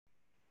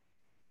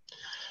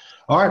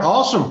All right,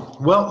 awesome.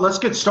 Well, let's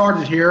get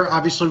started here.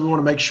 Obviously, we want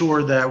to make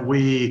sure that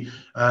we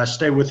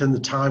stay within the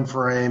time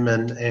frame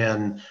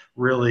and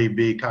really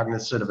be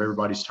cognizant of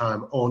everybody's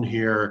time on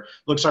here.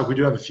 Looks like we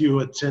do have a few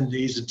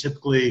attendees, and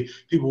typically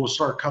people will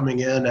start coming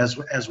in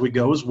as we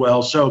go as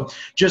well. So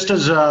just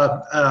as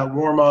a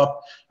warm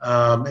up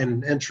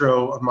and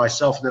intro of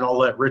myself, and then I'll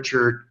let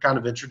Richard kind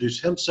of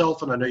introduce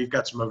himself, and I know you've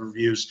got some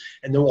overviews,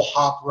 and then we'll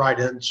hop right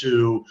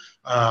into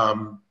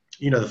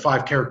the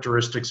 5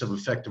 characteristics of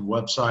effective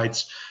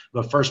websites.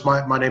 But first,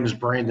 my name is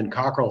Brandon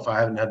Cockrell, if I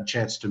haven't had a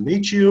chance to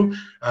meet you.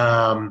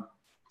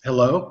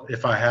 Hello,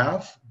 if I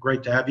have.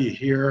 Great to have you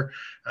here.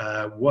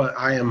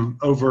 I am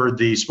over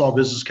the Small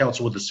Business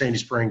Council with the Sandy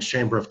Springs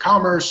Chamber of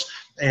Commerce,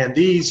 and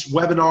these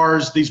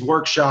webinars, these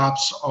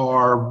workshops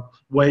are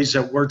ways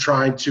that we're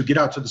trying to get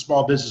out to the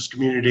small business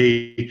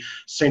community,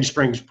 Sandy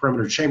Springs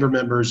Perimeter Chamber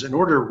members, in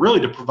order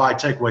really to provide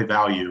takeaway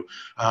value.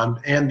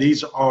 And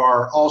these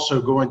are also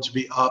going to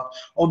be up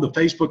on the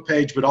Facebook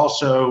page, but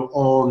also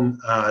on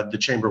the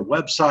Chamber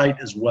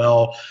website as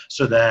well,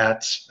 so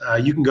that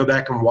you can go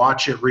back and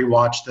watch it,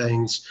 rewatch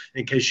things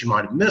in case you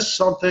might have missed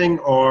something,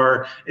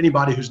 or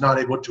anybody who's not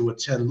able to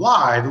attend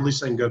live, at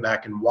least they can go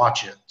back and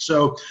watch it.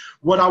 So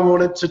what I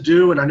wanted to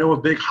do, and I know a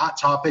big hot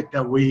topic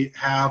that we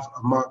have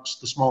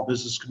amongst the small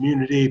business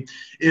community,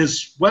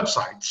 is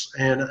websites.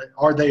 And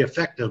are they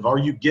effective? Are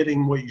you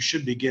getting what you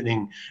should be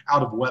getting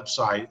out of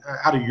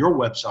your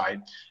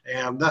website?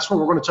 And that's what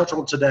we're going to touch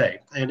on today.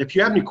 And if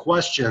you have any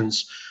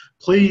questions,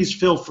 please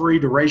feel free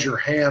to raise your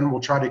hand.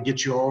 We'll try to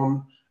get you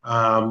on.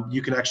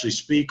 You can actually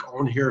speak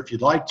on here if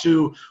you'd like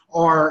to,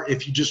 or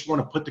if you just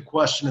want to put the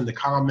question in the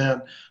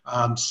comment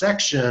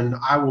section,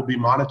 I will be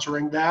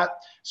monitoring that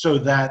so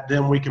that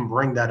then we can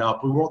bring that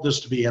up. We want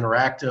this to be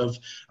interactive.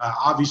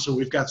 Obviously,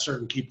 we've got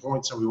certain key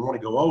points that we want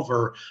to go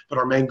over, but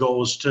our main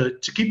goal is to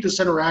keep this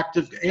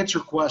interactive, answer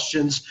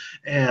questions,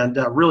 and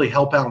really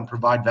help out and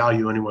provide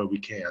value any way we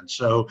can.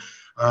 So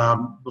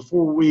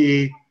before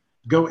we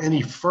go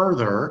any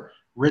further,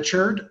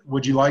 Richard,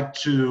 would you like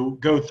to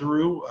go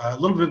through a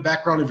little bit of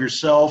background of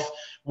yourself,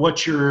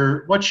 what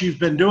you've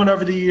been doing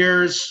over the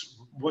years,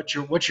 what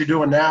you're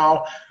doing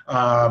now,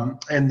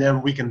 and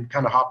then we can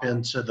kind of hop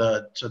into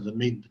the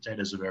meat and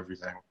potatoes of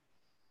everything.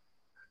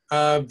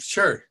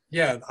 Sure.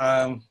 Yeah.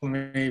 Let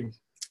me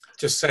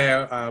just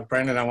say,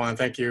 Brandon, I want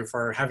to thank you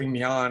for having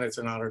me on. It's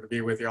an honor to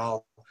be with you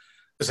all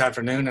this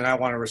afternoon, and I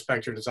want to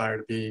respect your desire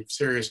to be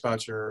serious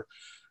about your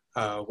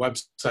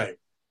website.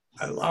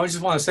 I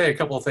just want to say a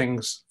couple of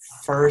things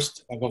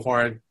first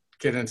before I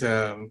get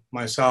into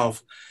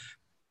myself,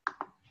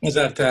 is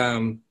that,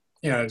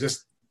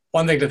 just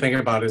one thing to think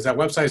about is that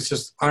websites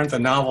just aren't the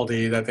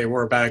novelty that they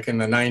were back in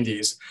the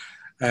 90s.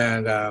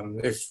 And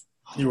if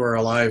you were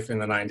alive in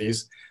the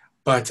 90s,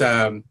 but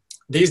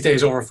these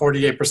days, over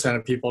 48%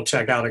 of people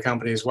check out a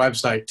company's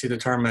website to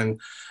determine,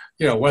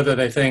 whether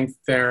they think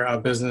their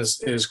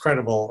business is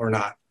credible or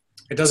not.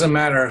 It doesn't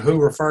matter who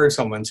referred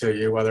someone to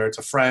you, whether it's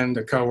a friend,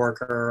 a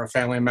coworker, a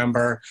family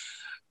member,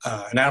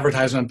 an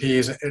advertisement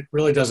piece. It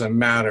really doesn't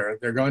matter.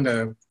 They're going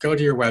to go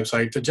to your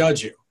website to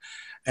judge you.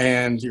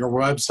 And your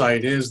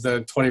website is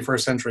the 21st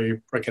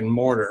century brick and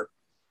mortar.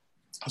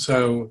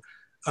 So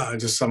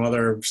just some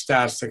other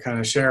stats to kind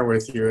of share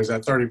with you is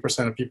that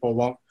 30% of people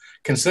won't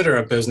consider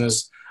a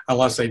business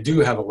unless they do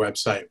have a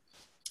website.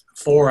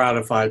 4 out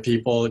of 5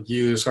 people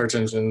use search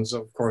engines,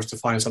 of course, to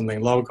find something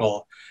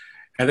local.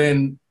 And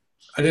then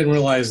I didn't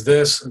realize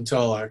this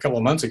until a couple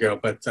of months ago,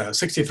 but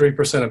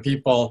 63% of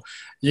people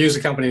use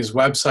a company's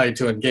website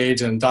to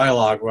engage in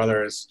dialogue,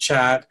 whether it's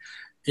chat,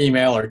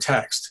 email, or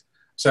text.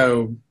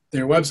 So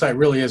your website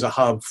really is a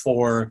hub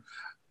for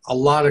a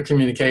lot of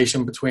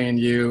communication between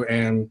you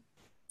and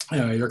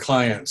your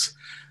clients.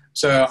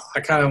 So I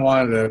kind of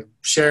wanted to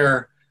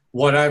share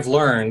what I've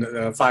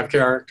learned, 5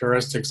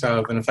 characteristics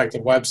of an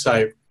effective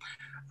website.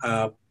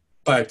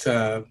 But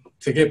to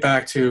get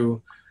back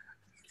to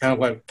kind of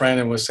what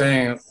Brandon was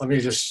saying, let me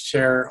just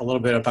share a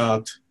little bit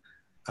about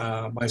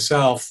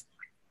myself.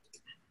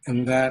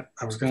 And that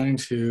I was going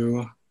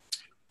to,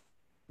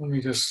 let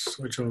me just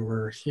switch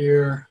over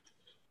here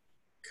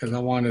because I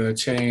wanted to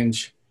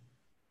change.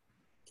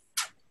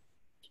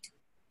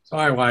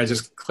 Sorry, why I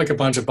just click a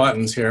bunch of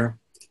buttons here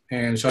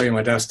and show you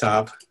my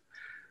desktop.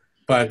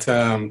 But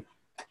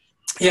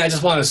yeah, I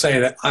just want to say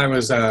that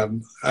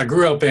I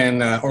grew up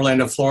in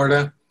Orlando,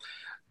 Florida,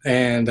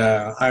 and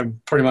I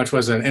pretty much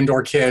was an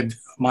indoor kid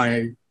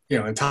my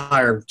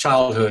entire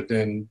childhood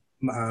and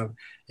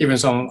even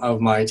some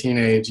of my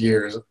teenage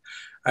years.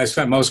 I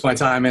spent most of my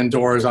time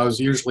indoors. I was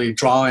usually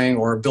drawing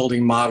or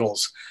building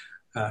models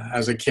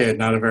as a kid.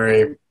 Not a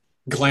very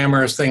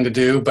glamorous thing to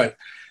do, but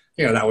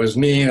that was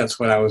me. That's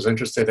what I was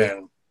interested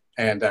in.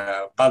 And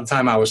by the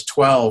time I was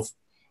 12,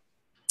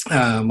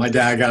 my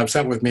dad got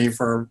upset with me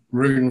for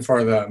rooting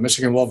for the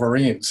Michigan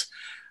Wolverines.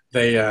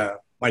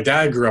 My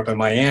dad grew up in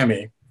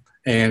Miami,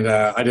 and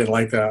I didn't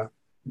like the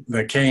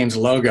Canes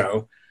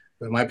logo.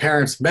 My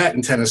parents met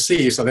in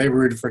Tennessee, so they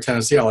rooted for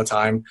Tennessee all the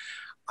time.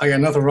 I got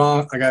nothing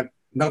wrong. I got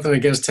nothing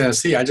against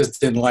Tennessee. I just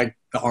didn't like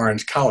the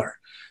orange color.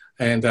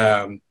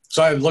 And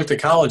So I looked at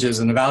colleges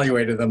and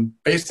evaluated them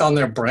based on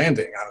their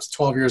branding. I was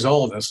 12 years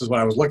old, and this is what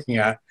I was looking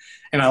at.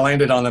 And I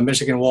landed on the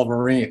Michigan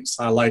Wolverines.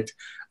 I liked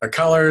the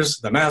colors,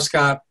 the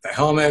mascot, the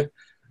helmet,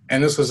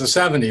 and this was the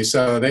 70s,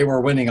 so they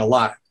were winning a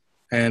lot.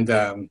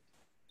 And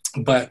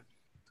but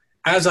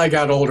as I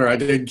got older, I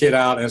did get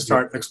out and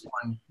start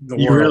exploring the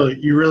world.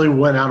 You really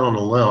went out on a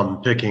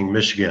limb picking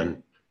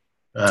Michigan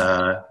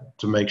to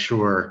make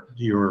sure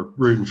you were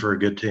rooting for a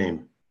good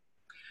team.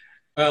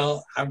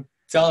 Well, I'm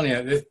telling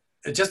you,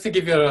 just to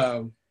give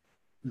you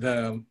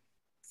the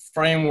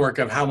framework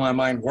of how my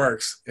mind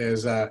works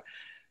is,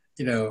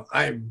 you know,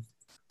 I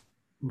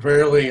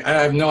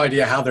have no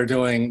idea how they're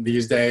doing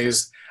these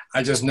days.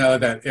 I just know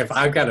that if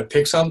I've got to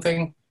pick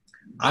something,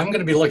 I'm going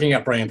to be looking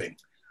at branding.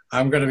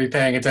 I'm going to be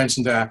paying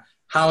attention to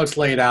how it's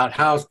laid out,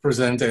 how it's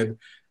presented,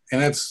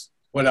 and that's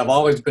what I've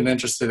always been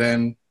interested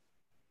in.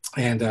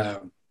 And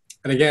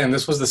again,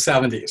 this was the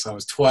 70s. I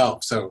was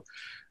 12, so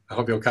I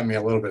hope you'll cut me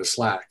a little bit of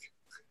slack.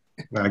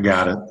 I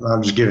got it.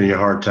 I'm just giving you a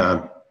hard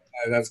time.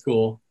 That's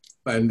cool.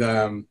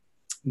 And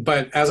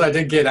but as I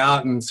did get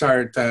out and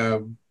start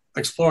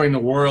exploring the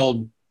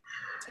world,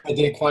 I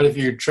did quite a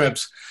few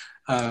trips,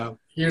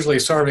 usually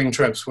serving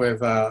trips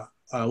with a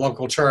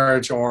local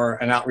church or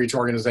an outreach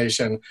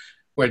organization,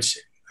 which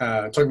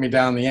took me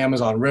down the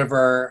Amazon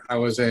River. I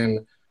was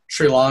in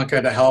Sri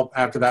Lanka to help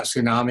after that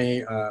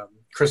tsunami.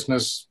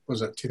 Christmas,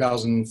 was it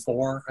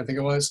 2004, I think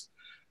it was.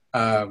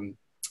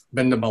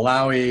 Been to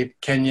Malawi,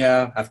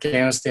 Kenya,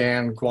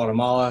 Afghanistan,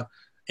 Guatemala,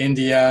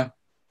 India,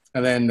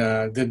 and then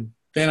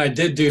I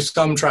did do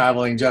some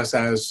traveling just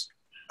as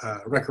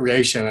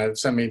recreation. It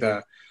sent me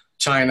to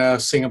China,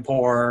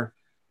 Singapore,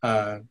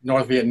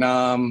 North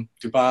Vietnam,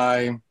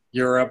 Dubai,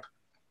 Europe.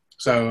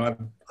 So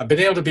I've been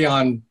able to be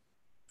on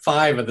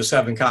 5 of the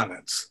 7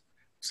 continents.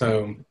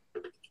 So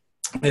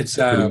it's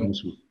and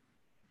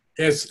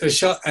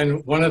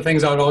one of the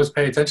things I would always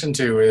pay attention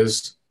to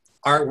is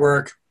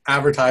artwork,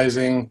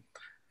 advertising,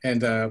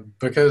 and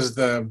because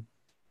the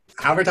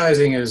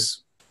advertising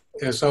is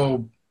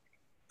so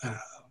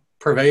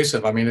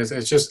pervasive. I mean,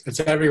 it's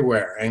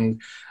everywhere,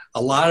 and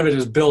a lot of it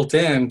is built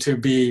in to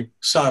be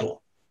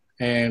subtle,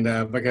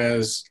 and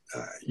because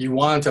you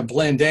want to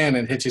blend in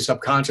and hit you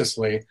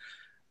subconsciously.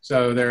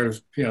 So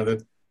there's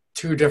the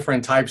 2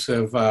 different types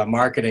of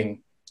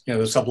marketing,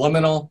 the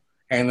subliminal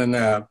and then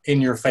the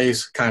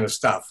in-your-face kind of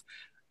stuff.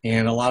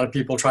 And a lot of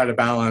people try to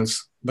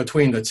balance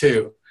between the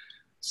 2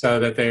 so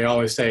that they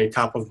always stay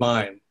top of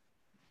mind.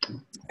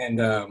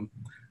 And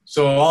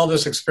so all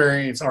this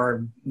experience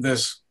or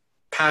this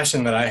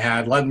passion that I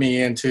had led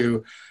me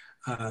into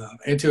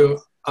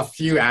a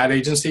few ad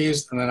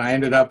agencies. And then I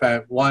ended up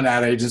at one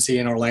ad agency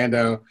in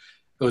Orlando.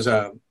 It was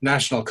a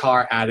national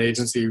car ad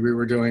agency. We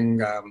were doing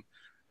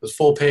those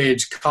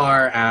full-page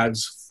car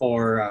ads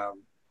for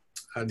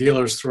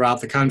dealers throughout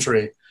the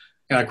country.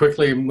 And I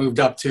quickly moved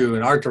up to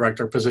an art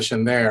director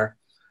position there.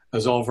 It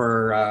was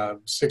over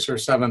 6 or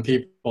 7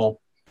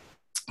 people.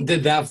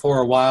 Did that for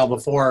a while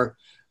before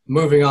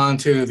moving on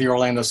to the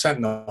Orlando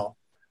Sentinel.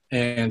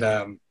 And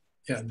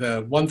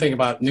the one thing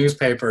about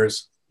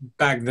newspapers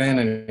back then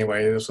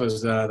anyway, this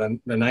was the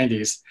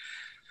 90s,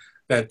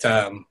 that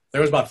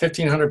there was about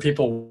 1,500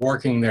 people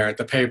working there at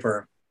the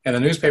paper. And the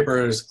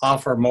newspapers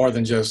offer more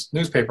than just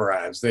newspaper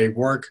ads. They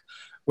work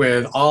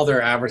with all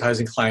their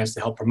advertising clients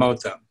to help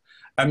promote them.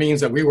 That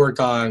means that we worked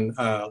on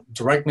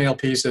direct mail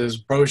pieces,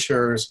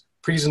 brochures,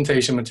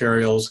 presentation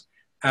materials,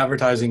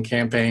 advertising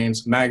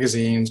campaigns,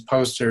 magazines,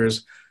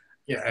 posters,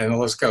 and the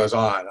list goes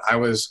on. I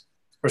was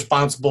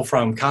responsible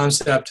from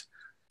concept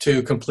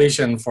to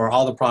completion for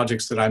all the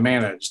projects that I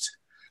managed.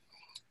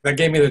 That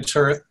gave me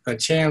the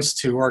chance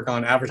to work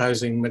on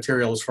advertising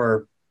materials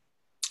for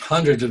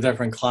hundreds of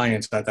different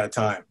clients at that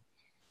time.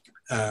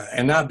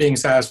 And not being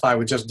satisfied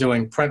with just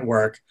doing print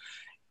work,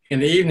 in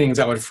the evenings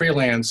I would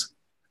freelance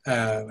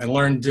and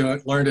learn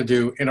to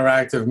do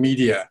interactive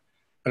media.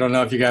 I don't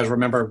know if you guys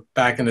remember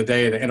back in the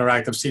day the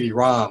interactive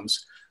CD-ROMs,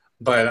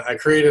 but I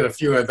created a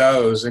few of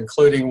those,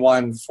 including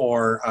one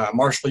for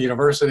Marshall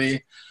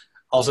University.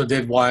 Also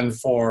did one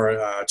for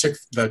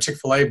the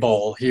Chick-fil-A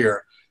Bowl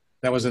here.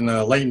 That was in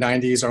the late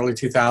 90s, early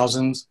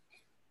 2000s.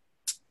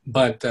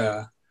 But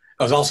I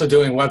was also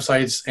doing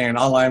websites and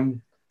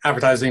online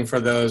advertising for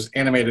those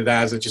animated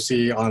ads that you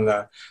see on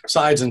the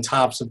sides and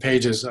tops of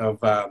pages of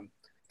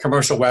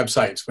commercial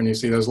websites. When you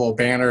see those little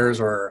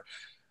banners or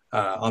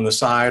on the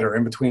side or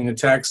in between the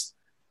text,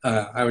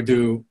 I would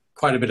do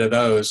quite a bit of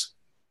those.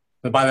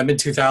 But by the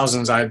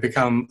mid-2000s, I had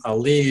become a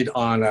lead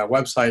on a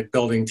website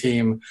building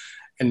team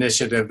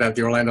initiative that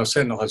the Orlando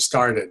Sentinel had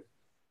started.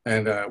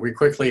 And we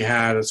quickly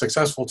had a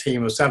successful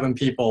team of 7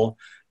 people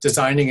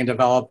designing and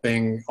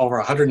developing over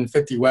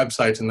 150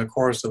 websites in the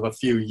course of a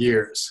few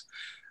years.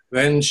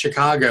 Then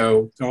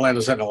Chicago, the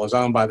Orlando Sentinel was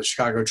owned by the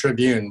Chicago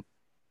Tribune.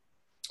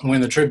 When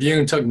the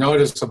Tribune took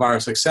notice of our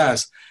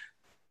success,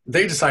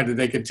 they decided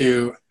they could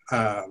do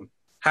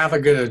half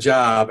as good a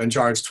job and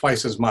charge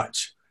twice as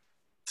much.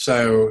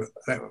 So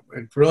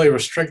it really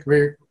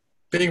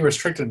being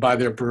restricted by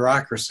their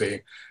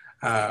bureaucracy,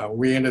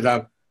 we ended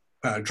up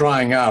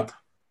drying up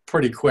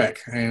pretty quick.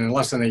 And in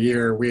less than a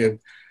year, we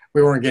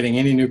weren't getting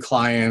any new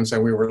clients,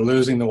 and we were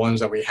losing the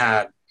ones that we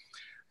had.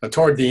 But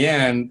toward the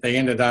end, they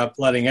ended up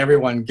letting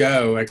everyone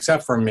go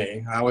except for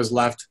me. I was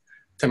left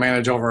to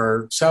manage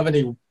over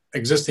 70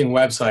 existing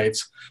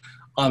websites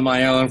on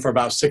my own for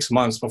about 6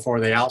 months before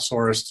they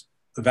outsourced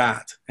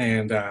that.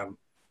 And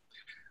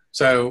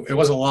so it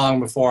wasn't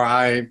long before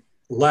I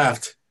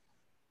left.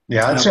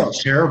 Yeah, that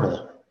sounds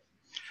terrible.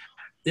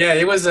 Yeah,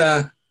 it was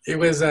by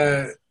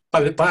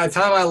the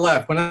time I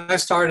left, when I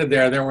started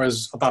there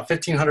was about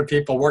 1,500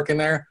 people working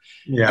there.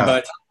 Yeah. And by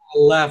the time I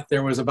left,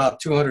 there was about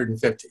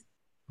 250.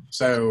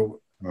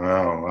 So.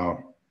 Wow.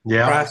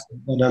 Yeah, that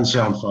doesn't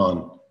sound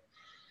fun.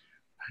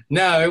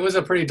 No, it was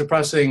a pretty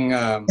depressing.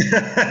 Yeah,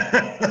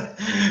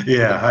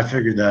 I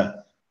figured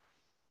that.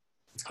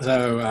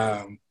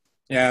 So,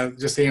 yeah,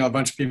 just seeing a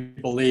bunch of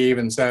people leave.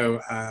 And so,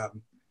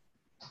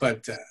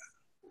 but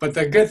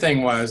the good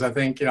thing was, I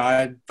think,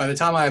 by the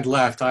time I had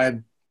left,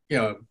 I've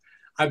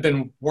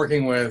been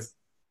working with,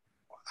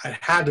 I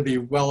had to be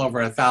well over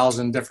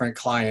 1,000 different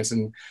clients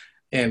and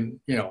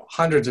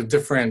hundreds of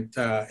different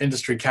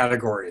industry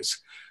categories.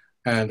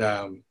 And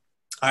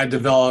I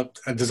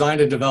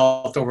designed and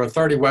developed over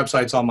 30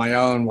 websites on my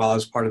own while I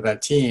was part of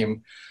that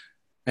team.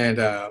 And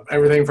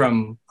everything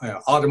from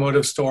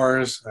automotive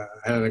stores, I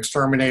had an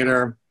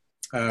exterminator,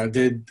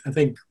 did, I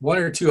think, 1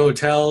 or 2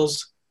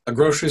 hotels, a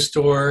grocery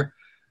store.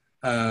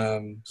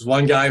 There's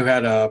one guy who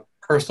had a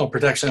personal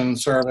protection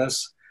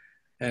service,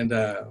 and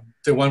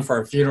did one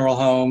for a funeral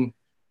home,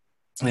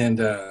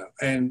 and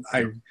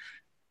I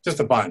just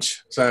a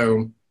bunch.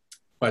 So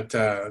you know what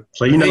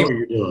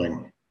you're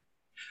doing.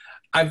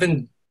 I've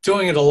been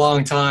doing it a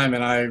long time,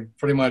 and I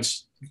pretty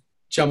much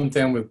jumped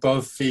in with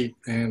both feet,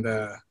 and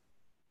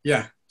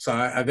yeah. So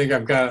I think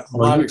I've got a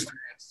lot of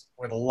experience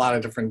with a lot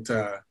of different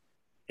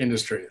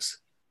industries.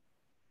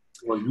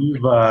 Well,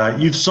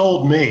 you've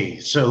sold me,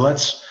 so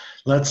let's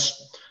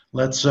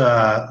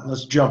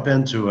jump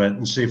into it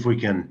and see if we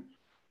can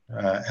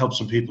help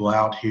some people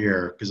out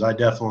here, because I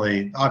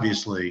definitely,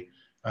 obviously,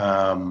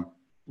 I've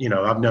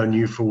known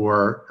you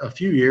for a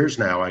few years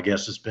now, I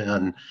guess it's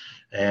been,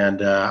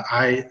 and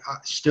I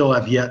still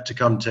have yet to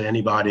come to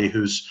anybody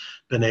who's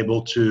been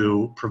able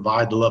to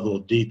provide the level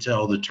of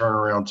detail, the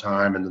turnaround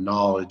time, and the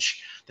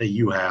knowledge that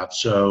you have.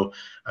 So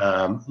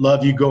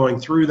love you going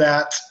through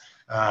that.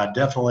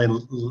 Definitely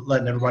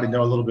letting everybody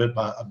know a little bit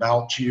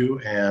about you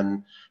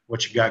and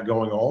what you got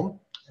going on.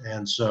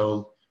 And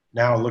so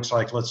now it looks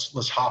like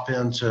let's hop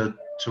into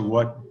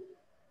what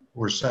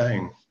we're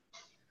saying.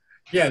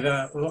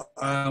 Yeah,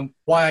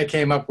 why I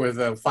came up with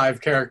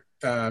 5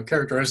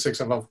 characteristics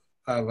of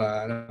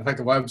an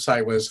effective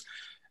website was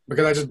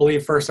because I just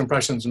believe first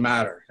impressions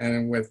matter.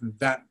 And with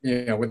that,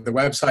 with the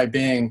website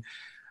being,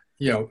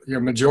 your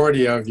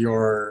majority of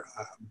your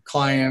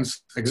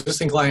clients,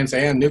 existing clients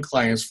and new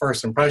clients'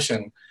 first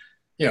impression,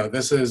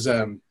 this is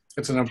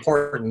it's an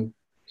important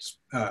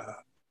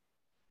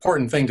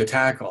thing to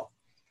tackle.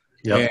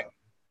 Yep.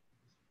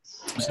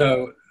 And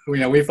so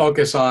we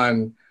focus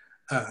on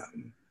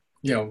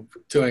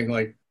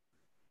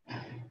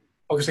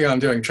focusing on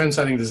doing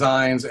trend-setting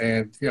designs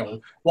and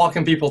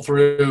walking people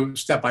through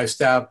step by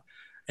step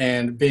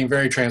and being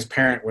very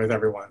transparent with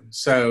everyone.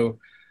 So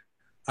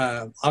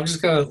I'm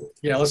just gonna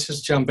let's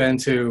just jump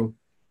into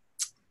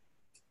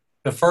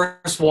the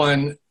first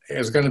one.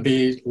 Is going to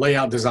be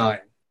layout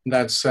design.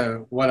 That's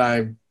what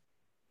I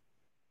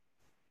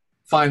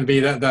find to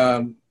be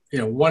the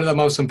one of the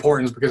most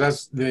important, because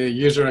that's the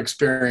user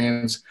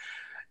experience.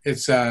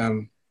 It's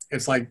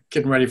like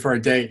getting ready for a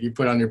date. You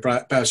put on your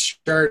best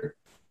shirt,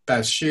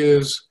 best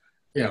shoes,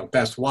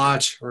 best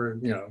watch, or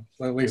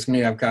at least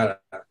me, I've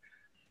got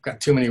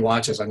too many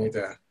watches. I need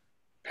to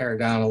pare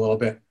down a little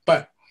bit.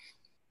 But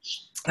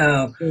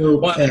and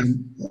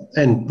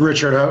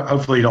Richard,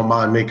 hopefully you don't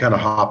mind me kind of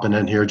hopping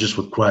in here just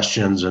with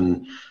questions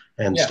and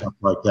stuff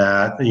like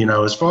that.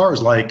 As far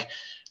as like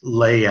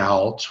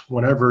layout,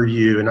 whenever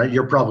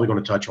you're probably going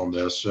to touch on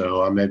this,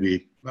 so I may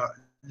be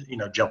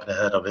jumping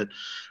ahead of it.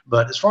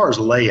 But as far as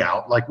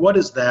layout, like what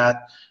is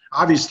that?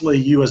 Obviously,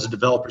 you as a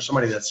developer,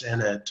 somebody that's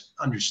in it,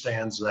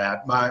 understands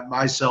that.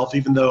 Myself,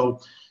 even though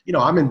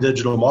I'm in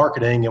digital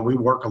marketing and we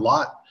work a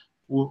lot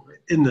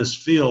in this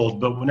field,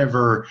 but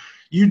whenever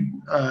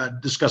you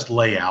discuss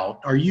layout,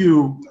 are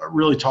you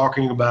really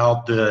talking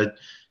about the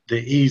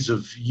ease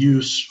of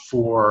use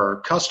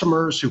for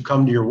customers who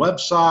come to your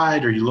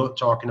website? Are you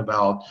talking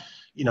about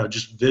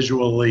just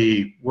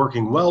visually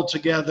working well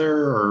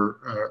together,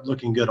 or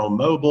looking good on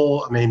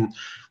mobile? I mean,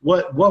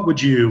 what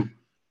would you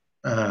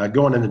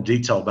going into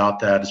detail about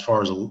that as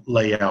far as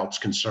layout's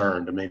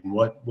concerned? I mean,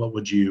 what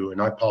would you?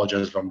 And I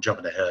apologize if I'm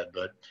jumping ahead,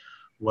 but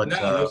what?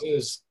 No,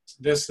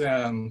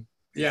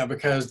 yeah,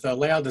 because the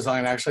layout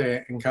design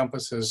actually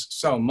encompasses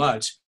so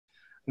much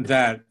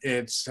that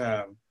it's,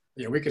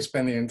 we could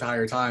spend the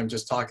entire time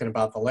just talking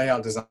about the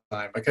layout design,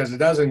 because it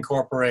does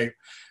incorporate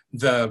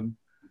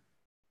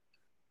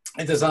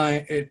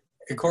it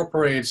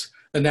incorporates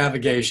the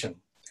navigation,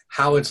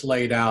 how it's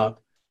laid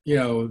out,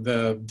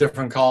 the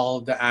different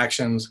call to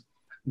actions.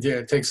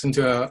 It takes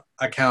into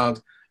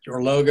account,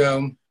 your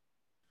logo,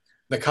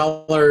 the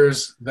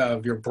colors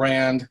of your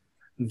brand,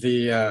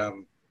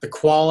 the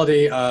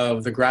quality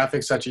of the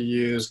graphics that you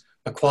use,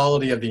 the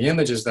quality of the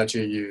images that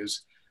you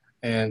use,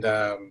 and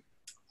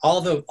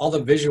all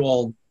the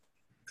visual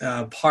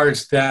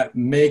parts that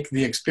make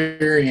the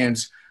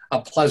experience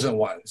a pleasant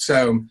one.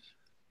 So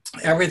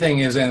everything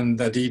is in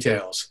the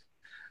details.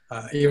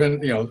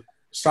 Even,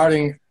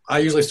 I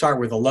usually start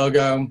with the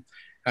logo,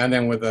 and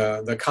then with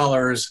the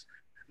colors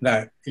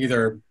that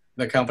either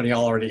the company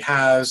already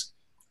has,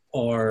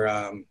 or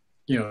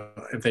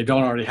if they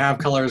don't already have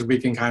colors, we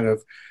can kind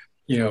of,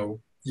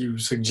 you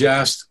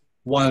suggest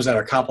ones that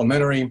are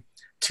complementary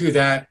to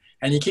that,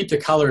 and you keep the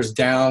colors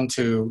down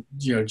to,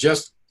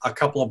 just a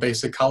couple of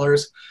basic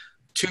colors.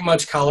 Too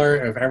much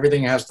color, if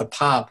everything has to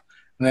pop,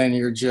 then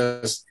you're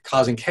just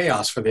causing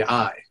chaos for the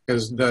eye.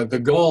 Because the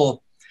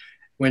goal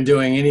when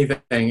doing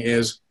anything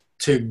is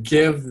to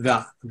give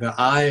the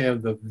eye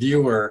of the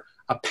viewer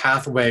a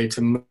pathway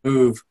to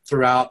move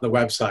throughout the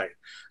website.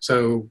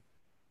 So,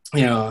 I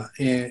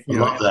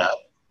love that.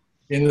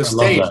 In the I love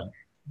States, that.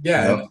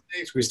 yeah, Yep. in the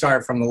States, we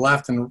start from the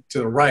left and to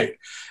the right.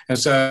 And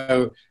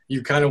so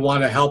you kind of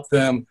want to help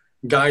them,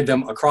 guide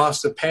them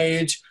across the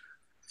page,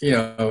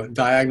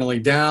 diagonally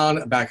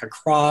down, back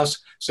across.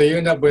 So you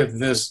end up with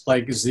this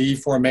like Z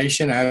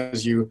formation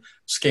as you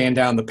scan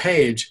down the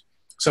page.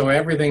 So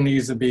everything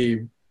needs to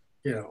be,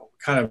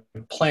 kind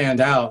of planned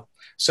out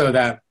so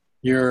that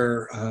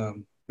your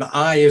the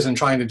eye isn't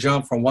trying to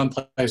jump from one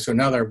place to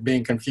another,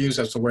 being confused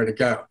as to where to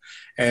go.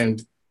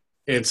 And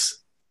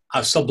it's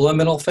a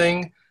subliminal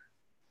thing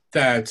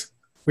that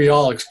we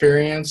all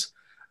experience,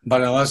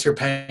 but unless you're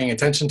paying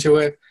attention to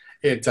it,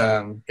 it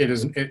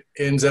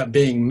ends up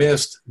being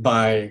missed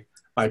by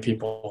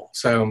people.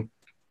 So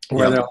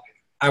where they're like,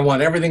 I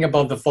want everything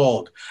above the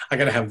fold. I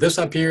got to have this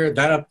up here,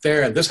 that up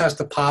there, and this has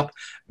to pop.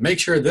 Make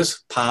sure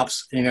this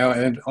pops,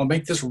 and I'll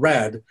make this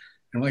red.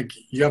 And like,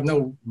 you have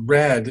no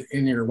red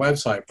in your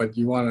website, but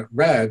you want it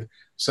red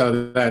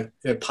so that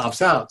it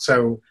pops out.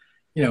 So,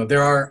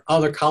 there are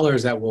other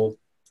colors that will,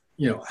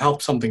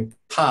 help something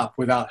pop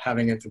without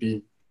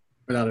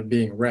it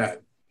being red.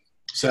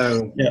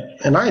 So yeah,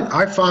 and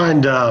I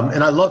find,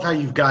 and I love how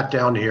you've got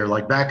down here,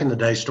 like back in the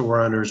day,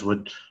 store owners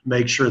would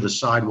make sure the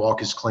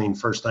sidewalk is clean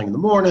first thing in the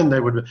morning. They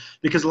would,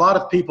 because a lot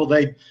of people,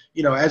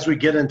 as we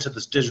get into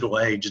this digital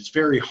age, it's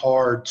very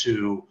hard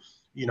to,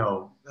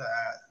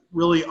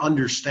 really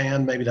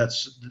understand, maybe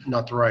that's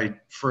not the right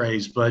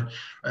phrase, but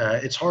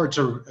it's hard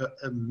to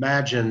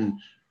imagine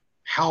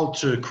how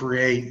to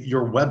create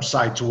your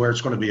website to where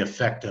it's going to be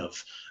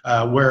effective.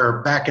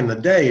 Where back in the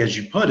day, as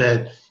you put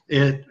it,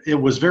 it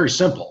was very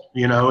simple.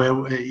 You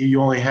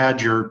only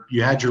had your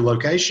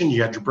location,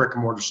 you had your brick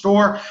and mortar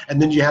store,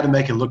 and then you had to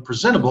make it look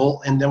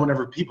presentable. And then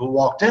whenever people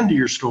walked into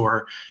your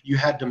store, you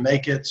had to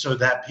make it so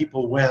that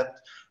people went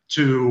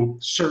to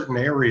certain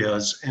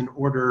areas in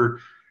order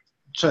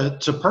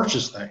to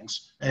purchase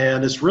things.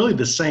 And it's really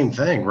the same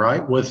thing,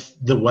 right? With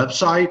the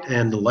website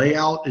and the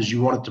layout, is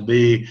you want it to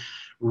be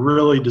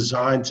really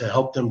designed to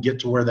help them get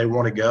to where they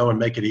want to go and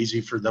make it easy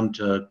for them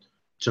to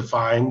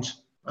find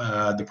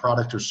the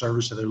product or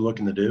service that they're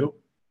looking to do.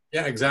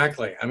 yeah,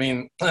 exactly. I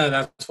mean,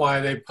 that's why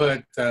they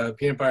put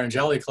peanut butter and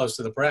jelly close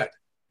to the bread,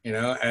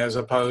 as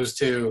opposed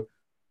to,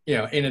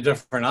 in a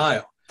different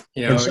aisle.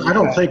 And so I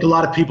don't think a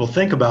lot of people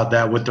think about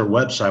that with their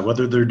website,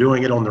 whether they're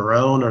doing it on their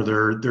own or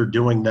they're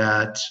doing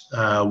that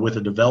with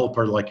a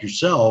developer like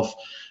yourself.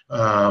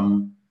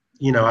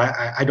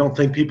 I don't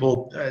think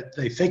people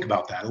they think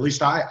about that. At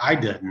least I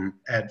didn't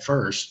at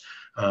first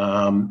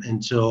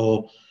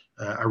until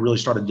I really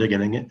started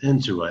digging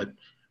into it.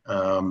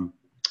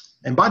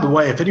 And by the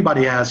way, if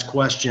anybody has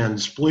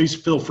questions, please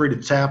feel free to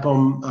tap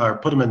them or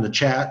put them in the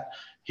chat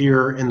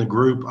here in the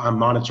group. I'm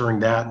monitoring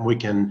that, and we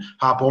can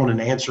hop on and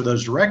answer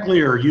those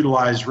directly, or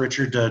utilize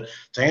Richard to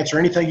answer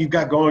anything you've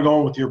got going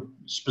on with your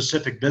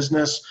specific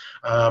business.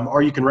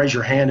 Or you can raise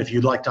your hand if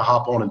you'd like to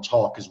hop on and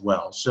talk as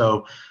well.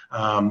 So,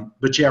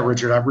 but yeah,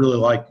 Richard, I really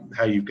like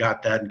how you've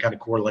got that and kind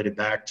of correlated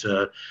back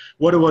to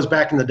what it was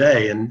back in the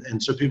day.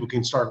 And so people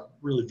can start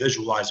really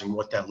visualizing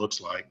what that looks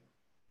like.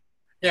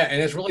 Yeah,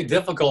 and it's really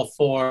difficult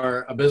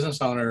for a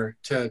business owner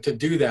to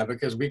do that,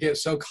 because we get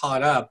so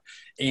caught up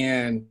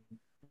in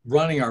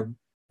running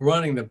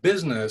the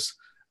business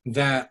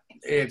that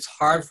it's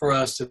hard for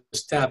us to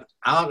step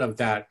out of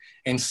that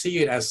and see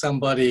it as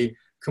somebody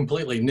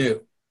completely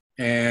new.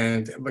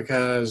 And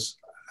because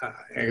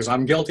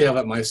I'm guilty of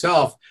it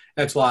myself,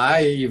 that's why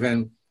I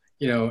even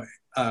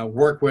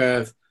work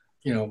with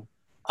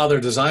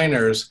other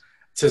designers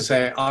to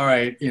say, all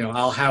right,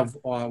 I'll have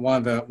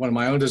one of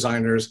my own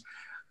designers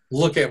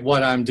look at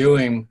what I'm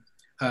doing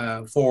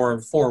for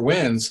 4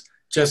 Winds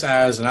just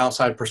as an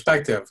outside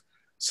perspective.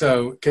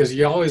 So, because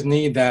you always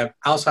need that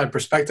outside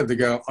perspective to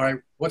go, all right,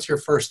 what's your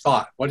first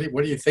thought? What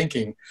are you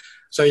thinking?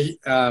 So,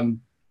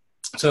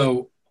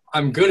 so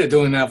I'm good at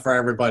doing that for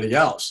everybody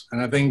else.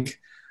 And I think,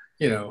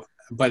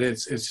 but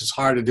it's just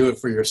hard to do it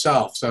for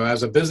yourself. So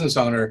as a business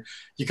owner,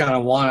 you kind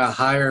of want to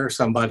hire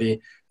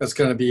somebody that's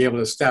going to be able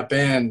to step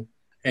in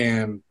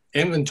and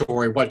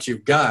inventory what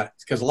you've got,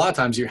 because a lot of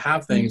times you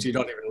have things you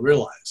don't even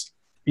realize.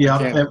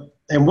 Yeah,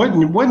 and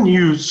wouldn't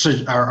you,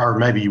 or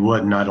maybe you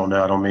wouldn't, I don't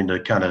know, I don't mean to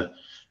kind of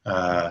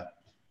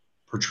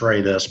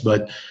portray this,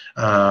 but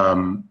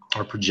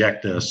or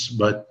project this,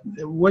 but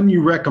wouldn't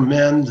you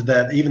recommend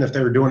that even if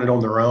they were doing it on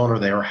their own or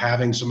they were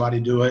having somebody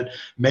do it,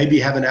 maybe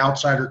have an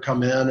outsider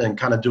come in and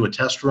kind of do a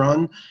test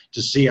run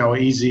to see how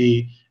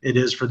easy it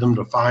is for them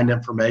to find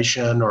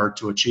information or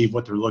to achieve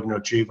what they're looking to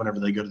achieve whenever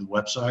they go to the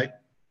website?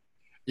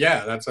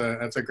 Yeah, that's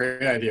a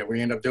great idea.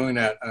 We end up doing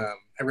that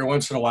every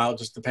once in a while. It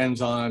just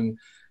depends on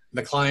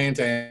the client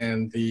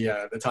and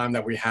the time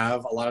that we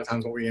have. A lot of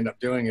times what we end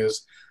up doing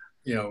is,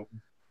 you know,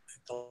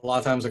 a lot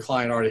of times the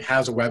client already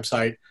has a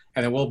website,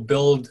 and then we'll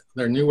build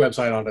their new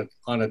website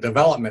on a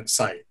development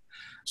site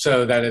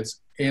so that it's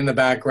in the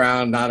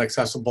background, not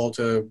accessible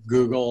to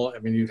Google. I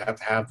mean, you'd have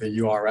to have the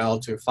URL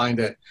to find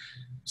it.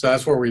 So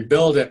that's where we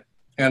build it.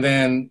 And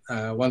then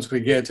once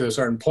we get to a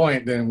certain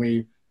point, then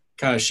we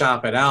kind of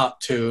shop it out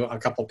to a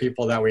couple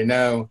people that we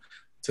know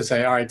to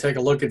say, all right, take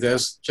a look at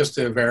this just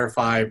to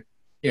verify,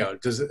 you know,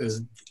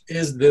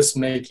 is this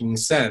making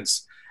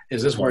sense?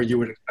 Is this where you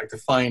would expect to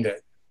find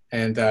it?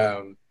 And,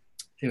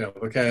 you know,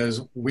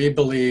 because we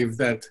believe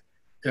that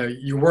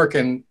you work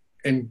in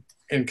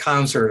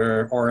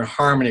concert or in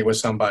harmony with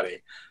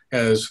somebody,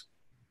 because,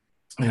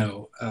 you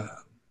know,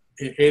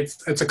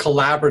 it's a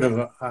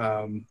collaborative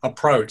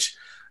approach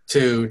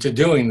to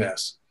doing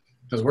this,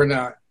 because we're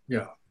not, you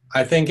know,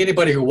 I think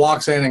anybody who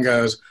walks in and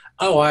goes,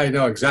 oh, I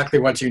know exactly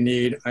what you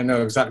need, I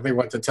know exactly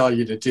what to tell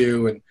you to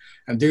do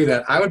and do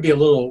that, I would be a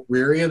little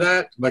weary of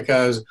that,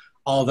 because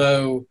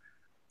although,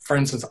 for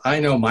instance, I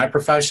know my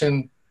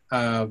profession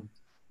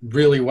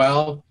really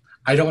well,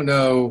 I don't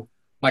know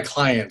my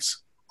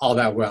clients all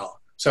that well.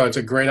 So it's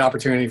a great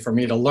opportunity for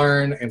me to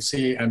learn and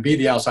see and be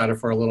the outsider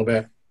for a little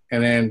bit.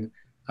 And then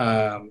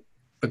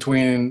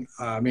between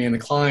me and the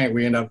client,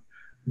 we end up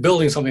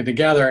building something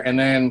together. And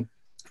then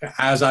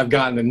as I've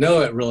gotten to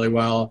know it really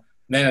well,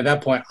 then at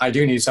that point, I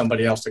do need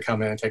somebody else to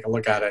come in and take a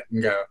look at it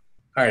and go,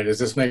 all right, is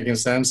this making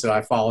sense? That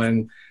I fall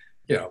in,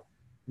 you know,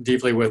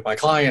 deeply with my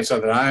client so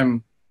that I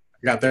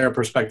got their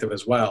perspective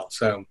as well.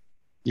 So.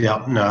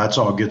 Yeah, no, that's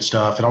all good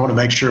stuff. And I want to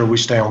make sure we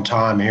stay on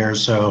time here.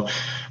 So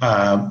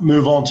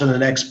move on to the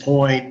next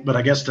point. But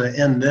I guess to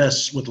end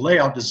this with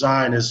layout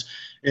design is,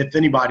 if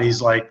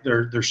anybody's like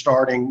they're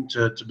starting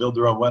to build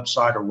their own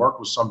website or work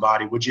with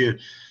somebody, would you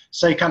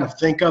say kind of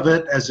think of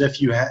it as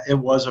if it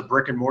was a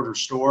brick and mortar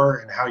store,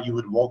 and how you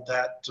would want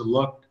that to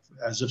look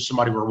as if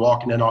somebody were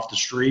walking in off the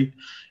street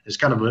is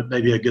kind of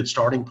maybe a good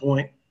starting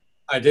point?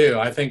 I do.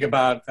 I think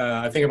about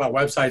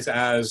websites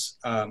as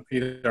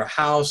either a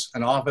house,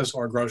 an office,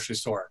 or a grocery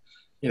store.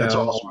 That's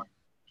awesome.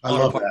 I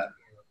love that.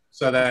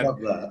 So that,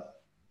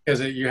 because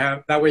you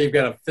have that way, you've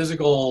got a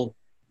physical,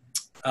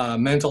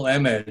 mental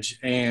image,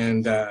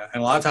 and a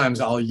lot of times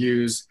I'll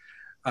use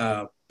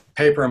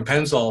paper and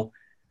pencil,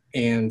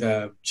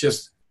 and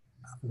just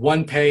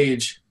one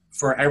page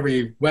for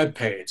every web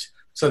page,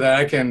 so that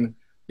I can,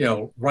 you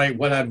know, write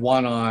what I'd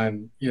want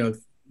on, you know,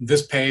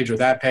 this page or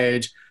that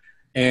page.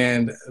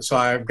 And so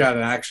I've got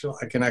I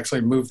can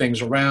actually move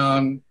things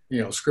around,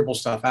 you know, scribble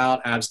stuff out,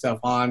 add stuff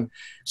on,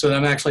 so that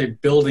I'm actually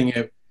building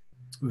it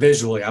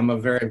visually. I'm a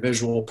very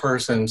visual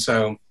person,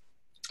 so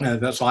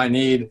that's why I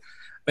need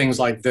things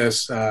like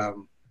this,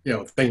 you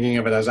know, thinking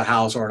of it as a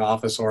house or an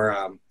office or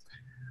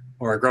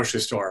a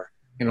grocery store,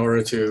 in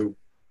order to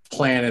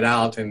plan it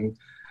out and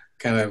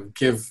kind of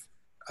give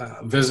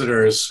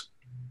visitors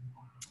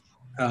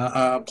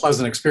a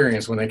pleasant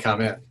experience when they come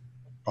in.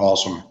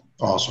 Awesome.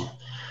 Awesome.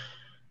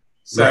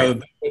 So,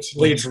 right. Which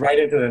leads right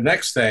into the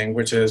next thing,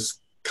 which is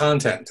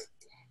content.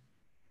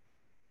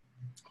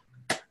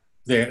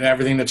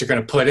 Everything that you're going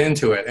to put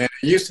into it. And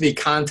it used to be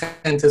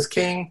content is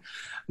king,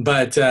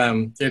 but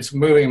it's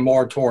moving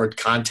more toward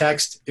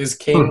context is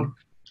king.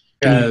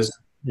 Because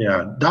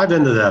dive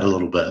into that a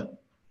little bit.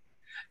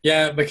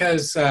 Yeah,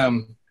 because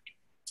the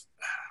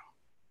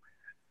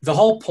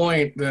whole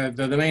point,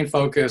 the main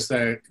focus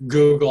that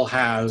Google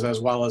has, as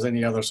well as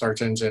any other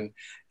search engine,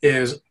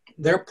 is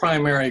their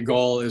primary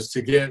goal is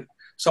to get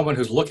someone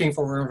who's looking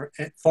for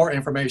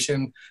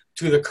information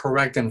to the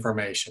correct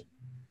information.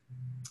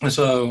 And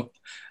so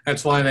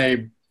that's why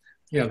they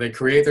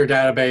create their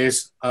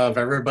database of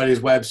everybody's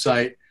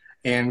website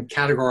and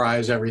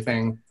categorize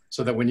everything,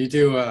 so that when you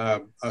do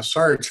a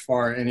search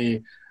for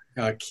any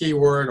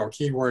keyword or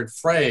keyword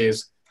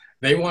phrase,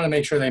 they want to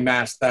make sure they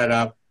match that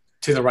up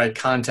to the right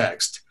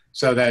context,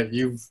 so that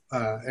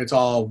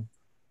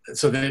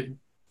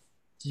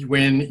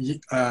when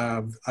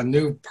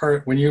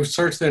you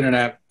search the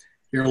internet,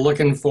 you're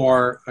looking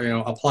for, you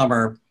know, a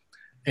plumber,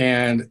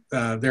 and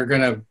they're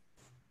going to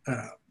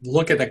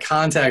look at the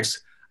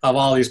context of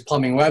all these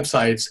plumbing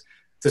websites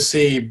to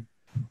see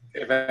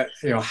if,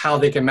 you know, how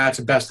they can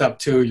match best up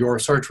to your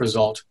search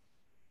result.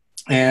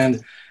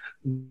 And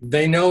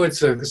they know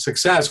it's a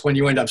success when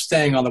you end up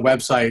staying on the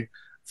website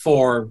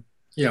for,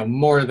 you know,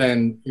 more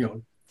than, you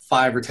know,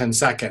 5 or 10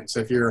 seconds.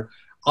 If you're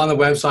on the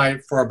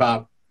website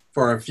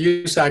for a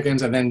few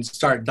seconds and then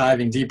start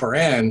diving deeper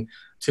in,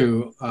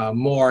 to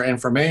more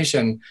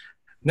information,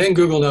 then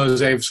Google knows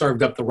they've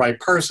served up the right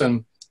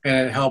person,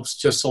 and it helps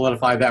just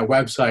solidify that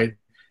website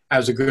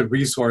as a good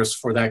resource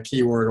for that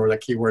keyword or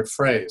that keyword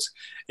phrase.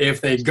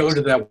 If they go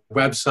to that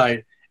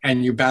website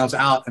and you bounce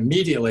out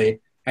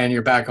immediately and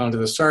you're back onto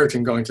the search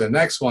and going to the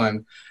next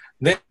one,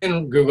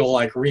 then Google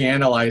like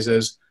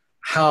reanalyzes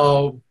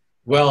how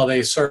well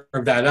they serve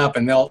that up,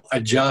 and they'll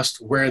adjust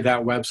where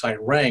that website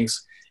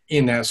ranks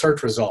in that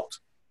search result.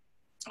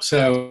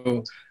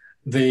 So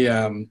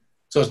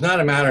so it's not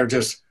a matter of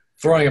just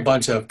throwing a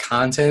bunch of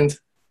content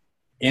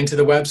into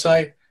the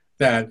website,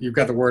 that you've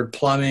got the word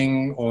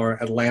plumbing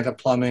or Atlanta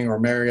plumbing or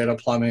Marietta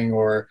plumbing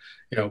or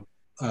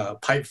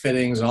pipe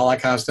fittings and all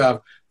that kind of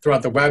stuff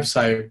throughout the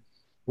website.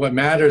 What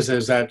matters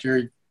is that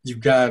you've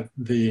got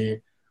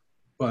the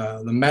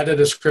meta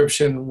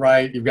description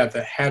right, you've got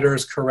the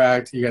headers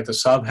correct, you got the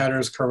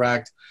subheaders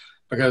correct,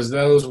 because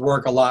those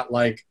work a lot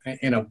like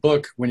in a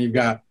book when you've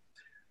got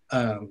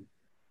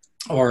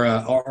or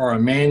a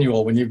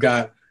manual, when you've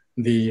got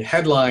the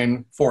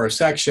headline for a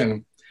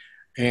section,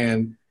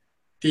 and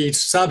each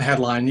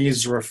subheadline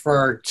needs to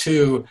refer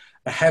to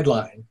the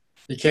headline.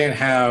 You can't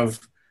have,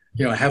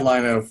 a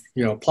headline of,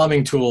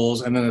 plumbing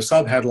tools and then a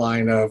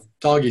subheadline of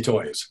doggy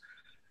toys.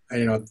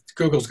 And,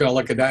 Google's going to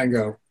look at that and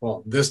go,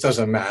 well, this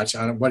doesn't match.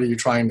 What are you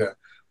trying to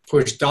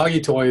push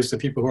doggy toys to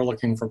people who are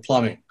looking for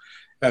plumbing?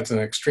 That's an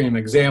extreme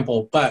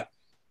example, but,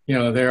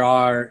 there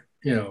are,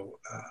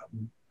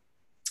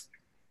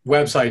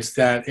 websites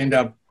that end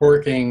up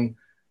working,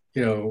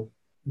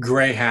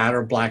 gray hat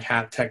or black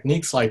hat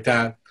techniques like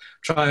that,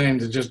 trying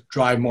to just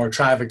drive more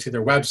traffic to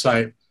their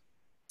website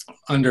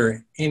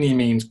under any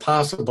means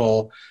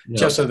possible,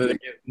 just so that they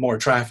get more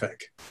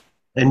traffic.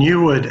 And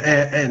you would,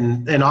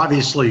 and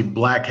obviously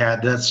black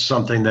hat, that's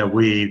something that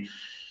we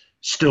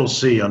still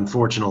see,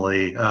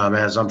 unfortunately,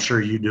 as I'm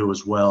sure you do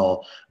as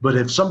well. But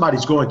if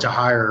somebody's going to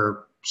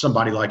hire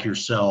somebody like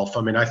yourself,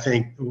 I mean, I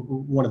think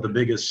one of the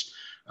biggest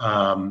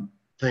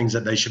things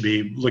that they should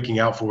be looking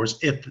out for is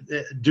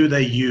do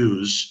they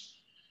use,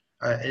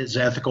 is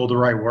ethical the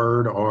right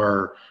word,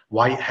 or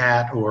white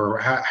hat, or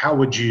how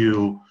would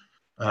you,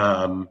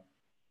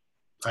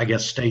 I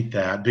guess, state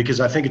that?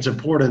 Because I think it's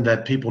important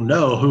that people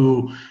know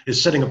who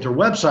is setting up their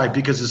website,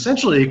 because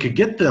essentially it could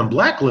get them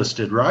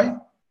blacklisted, right?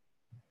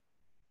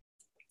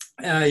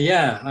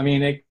 Yeah, I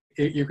mean,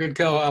 you could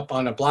go up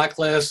on a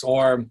blacklist,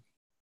 or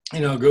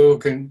Google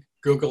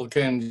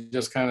can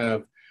just kind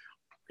of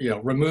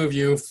remove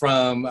you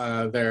from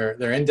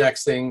their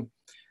indexing,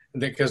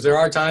 because there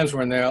are times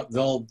when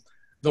they'll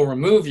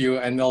remove you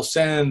and they'll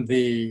send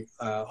the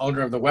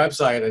owner of the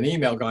website an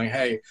email going,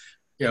 hey,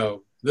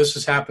 this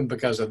has happened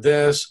because of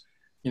this.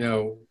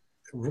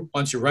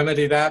 Once you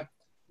remedy that,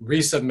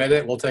 resubmit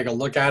it. We'll take a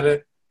look at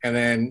it, and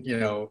then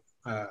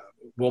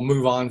we'll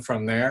move on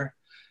from there.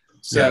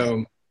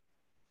 So,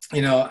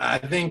 I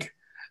think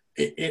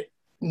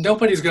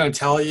nobody's going to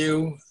tell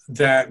you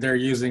that they're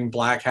using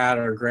black hat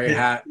or gray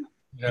hat,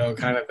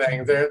 kind of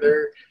thing.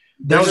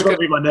 That was going to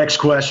be my next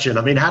question.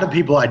 I mean, how do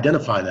people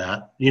identify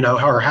that?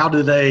 Or how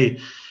do they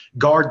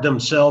guard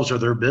themselves or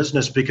their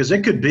business? Because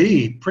it could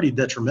be pretty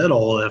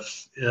detrimental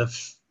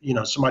if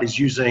somebody's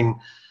using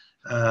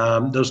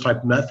those type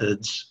of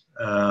methods,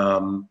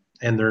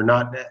 and they're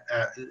not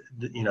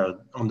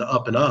on the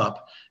up and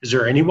up. Is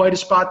there any way to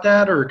spot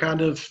that, or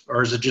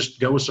is it just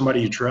go with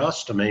somebody you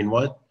trust? I mean,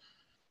 what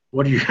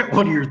are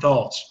your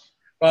thoughts?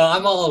 Well,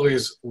 I'm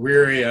always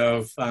weary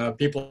of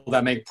people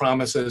that make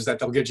promises that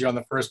they'll get you on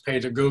the first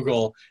page of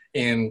Google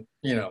in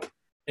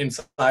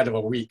inside of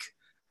a week,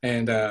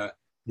 and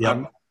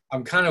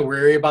I'm kind of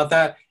weary about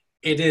that.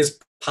 It is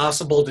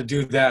possible to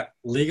do that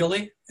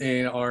legally,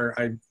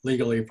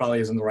 legally probably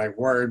isn't the right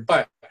word,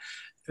 but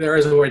there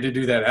is a way to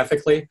do that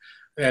ethically,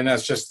 and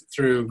that's just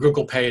through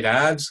Google paid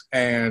ads,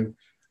 and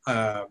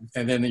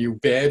then you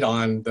bid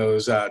on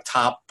those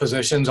top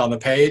positions on the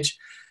page.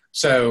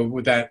 So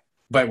with that.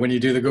 But when you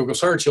do the Google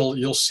search,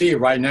 you'll see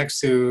right next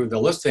to the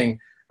listing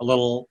a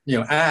little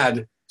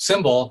ad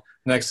symbol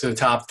next to the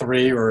top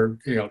three, or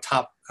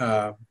top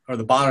or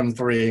the bottom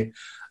three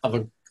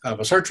of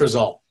a search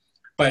result.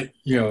 But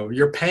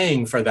you're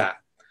paying for that.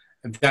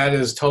 And that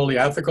is totally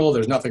ethical.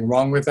 There's nothing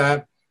wrong with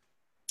that.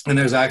 And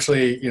there's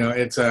actually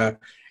it's a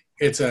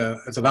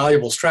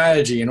valuable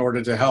strategy in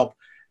order to help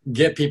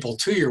get people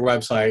to your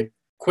website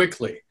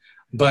quickly.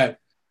 But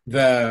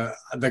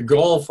the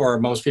goal for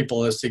most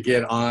people is to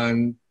get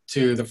on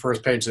to the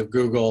first page of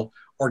Google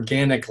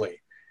organically.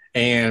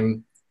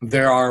 And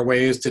there are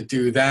ways to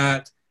do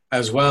that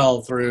as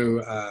well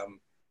through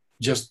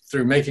just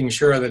through making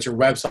sure that your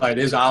website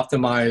is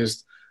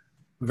optimized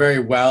very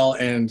well.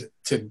 And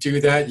to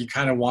do that, you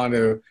kind of want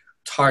to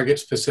target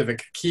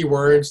specific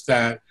keywords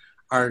that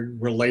are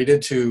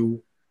related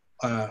to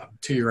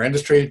your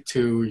industry,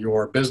 to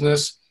your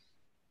business.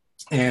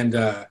 And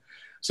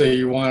so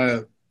you want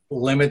to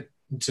limit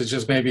to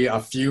just maybe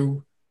a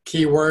few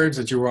keywords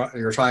that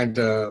you're trying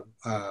to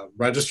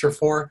register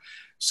for,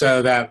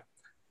 so that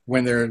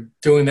when they're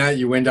doing that,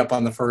 you end up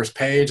on the first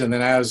page, and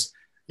then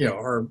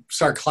or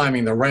start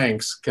climbing the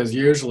ranks. Because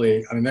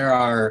usually, there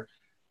are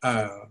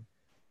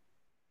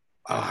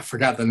I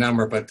forgot the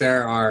number, but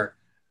there are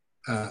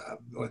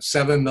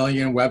 7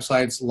 million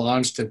websites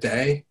launched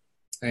today,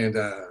 and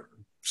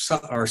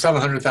or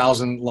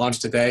 700,000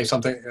 launched today.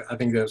 Something, I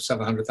think there's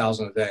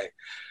 700,000 a day,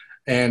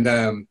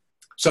 and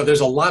so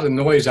there's a lot of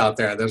noise out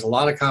there. There's a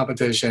lot of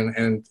competition,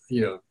 and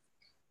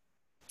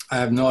I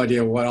have no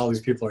idea what all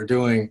these people are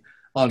doing,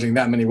 launching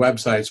that many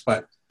websites,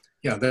 but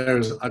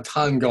there's a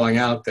ton going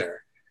out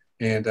there,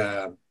 and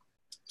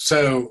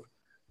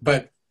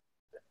but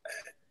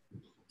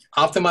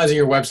optimizing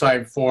your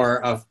website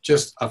for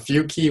just a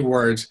few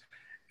keywords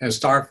and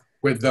start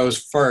with those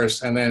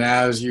first. And then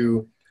as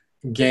you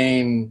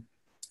gain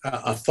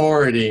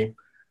authority,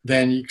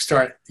 then you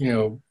start,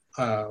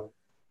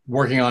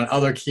 working on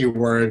other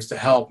keywords to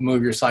help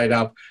move your site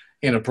up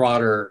in a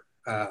broader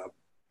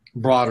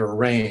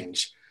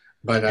range.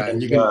 But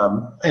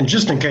and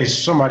just in case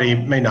somebody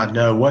may not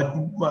know,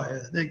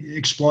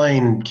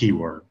 explain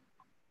keyword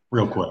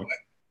real quick.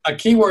 A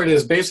keyword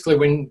is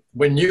basically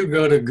when you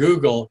go to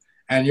Google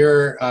and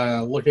you're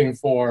looking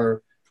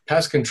for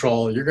pest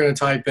control, you're going to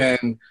type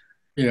in,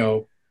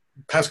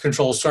 pest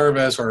control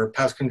service or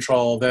pest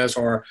control this,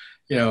 or,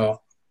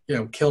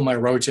 kill my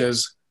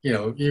roaches.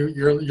 You're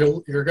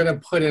going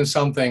to put in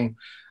something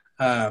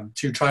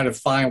to try to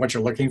find what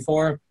you're looking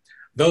for.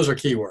 Those are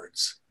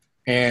keywords.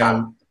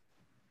 And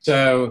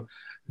so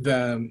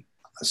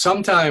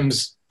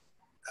sometimes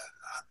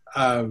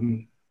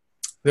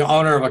the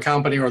owner of a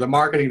company or the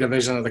marketing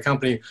division of the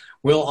company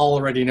will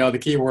already know the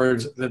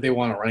keywords that they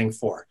want to rank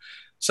for.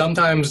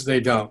 Sometimes they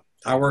don't.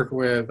 I worked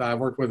with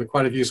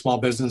quite a few small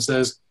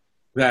businesses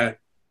that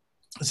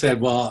said,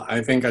 well,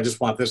 I think I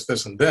just want this,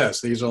 this, and this.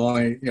 These are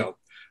only,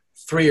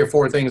 3 or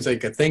 4 things they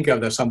could think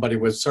of that somebody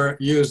would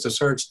use to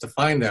search to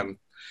find them.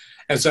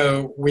 And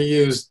so we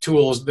use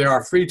tools. There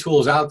are free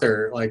tools out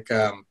there like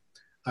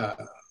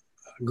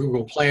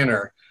Google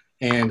Planner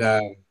and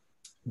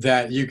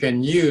that you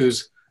can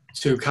use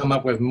to come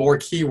up with more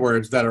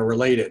keywords that are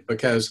related,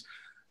 because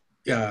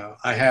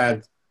I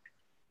had,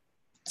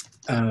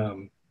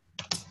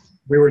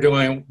 we were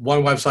doing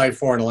one website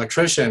for an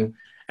electrician,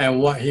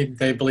 and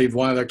they believed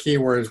one of their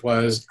keywords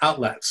was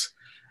outlets.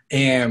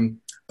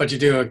 But you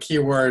do a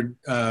keyword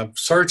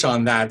search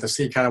on that to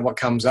see kind of what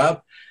comes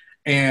up,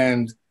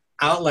 and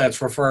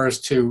outlets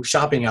refers to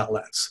shopping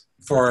outlets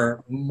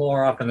for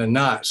more often than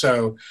not.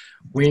 So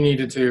we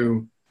needed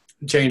to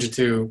change it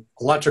to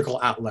electrical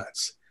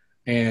outlets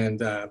and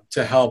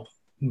to help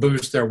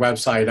boost their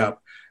website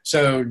up.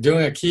 So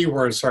doing a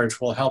keyword search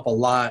will help a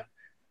lot.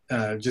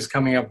 Just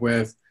coming up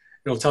with,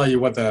 it'll tell you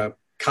what the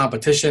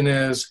competition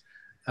is,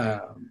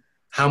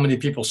 how many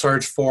people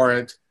search for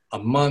it a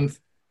month,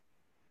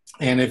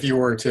 and if you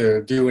were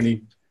to do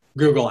any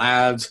Google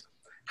ads,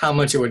 how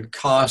much it would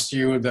cost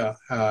you, the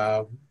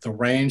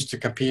range to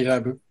compete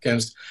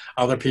against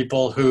other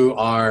people who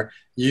are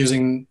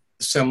using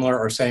similar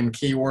or same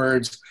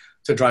keywords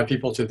to drive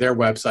people to their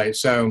website.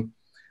 So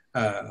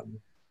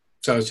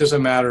it's just a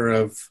matter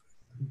of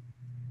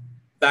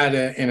that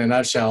in a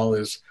nutshell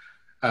is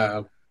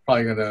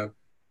probably going to,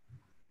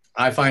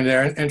 I find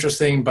it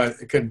interesting, but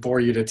it could bore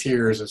you to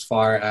tears as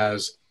far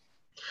as.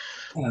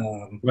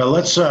 Well,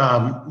 let's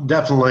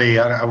definitely,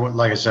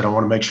 like I said, I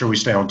want to make sure we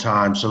stay on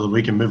time so that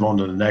we can move on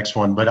to the next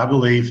one. But I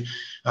believe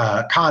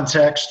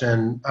context,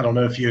 and I don't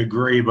know if you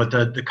agree, but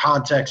the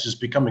context is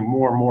becoming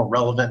more and more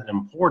relevant and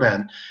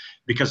important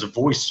because of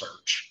voice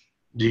search.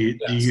 Do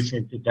you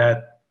think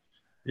that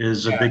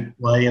is a big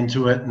play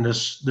into it in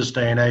this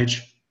day and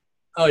age?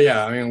 Oh,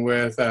 yeah. I mean,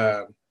 with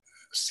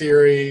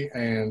Siri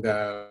and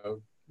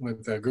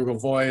with Google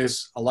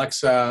Voice,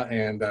 Alexa,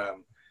 and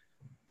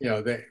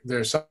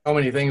there's so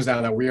many things now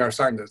that we are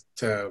starting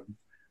to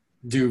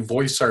do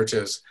voice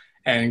searches,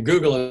 and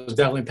Google is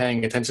definitely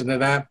paying attention to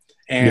that,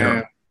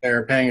 and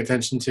they're paying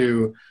attention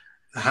to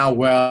how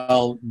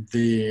well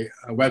the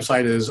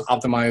website is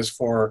optimized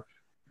for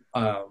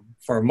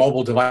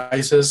mobile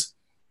devices.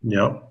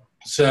 Yep.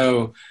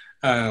 So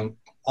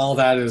all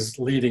that is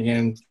leading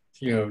in,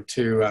 all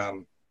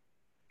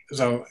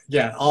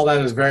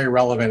that is very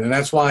relevant, and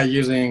that's why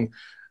using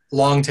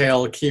long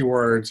tail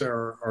keywords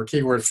or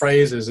keyword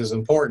phrases is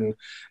important,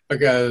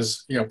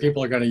 because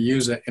people are going to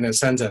use it in a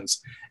sentence,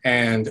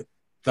 and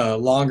the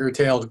longer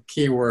tail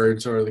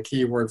keywords or the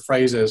keyword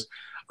phrases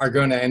are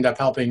going to end up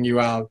helping you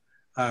out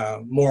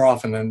more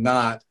often than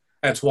not.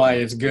 That's why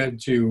it's good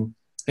to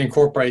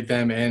incorporate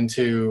them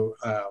into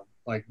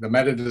like the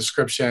meta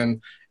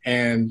description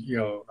and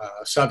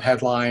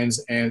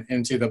subheadlines and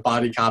into the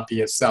body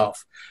copy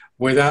itself,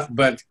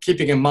 but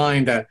keeping in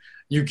mind that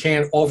you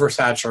can't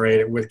oversaturate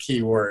it with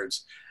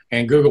keywords,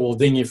 and Google will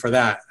ding you for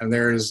that. And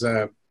there's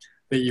that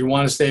you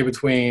want to stay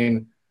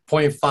between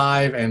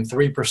 0.5 and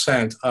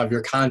 3% of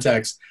your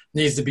context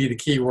needs to be the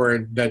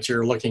keyword that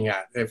you're looking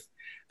at. If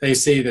they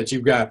see that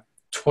you've got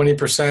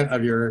 20%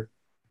 of your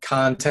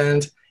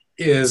content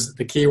is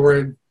the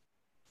keyword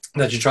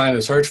that you're trying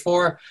to search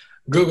for,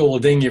 Google will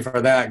ding you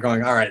for that,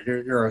 going, all right,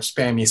 you're a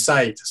spammy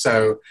site.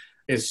 So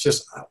it's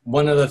just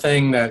one other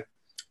thing that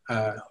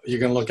you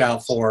can look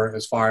out for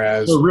as far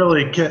as. So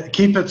really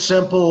keep it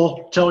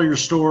simple, tell your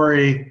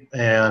story,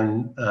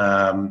 and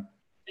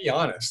be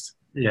honest.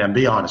 Yeah, and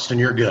be honest, and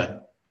you're good.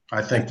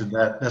 I think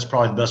that's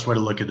probably the best way to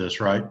look at this,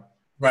 right?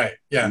 Right.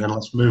 Yeah. And then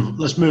let's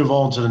move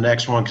on to the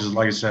next one, because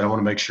like I said, I want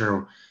to make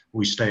sure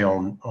we stay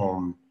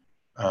on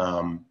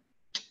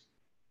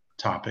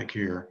topic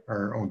here,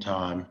 or on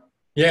time.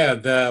 Yeah,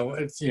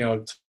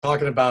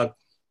 talking about,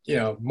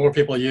 more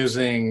people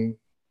using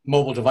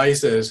mobile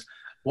devices.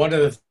 One of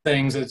the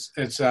things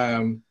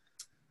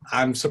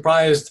I'm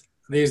surprised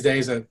these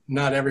days that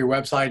not every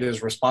website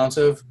is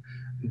responsive,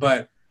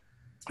 but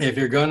if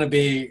you're going to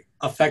be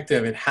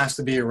effective, it has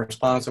to be a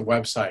responsive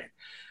website.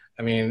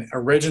 I mean,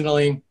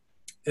 originally,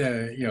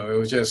 it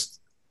was just,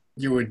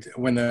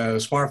 when the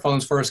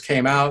smartphones first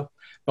came out,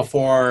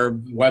 before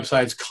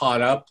websites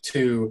caught up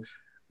to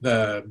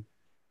the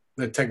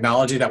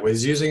technology that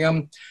was using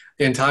them,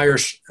 the entire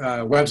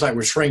website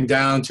would shrink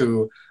down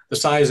to the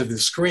size of the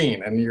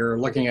screen, and you're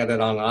looking at it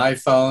on an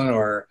iPhone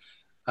or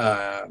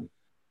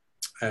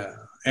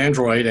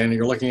Android, and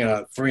you're looking at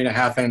a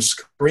 3.5-inch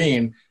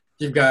screen.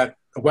 You've got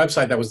a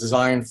website that was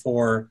designed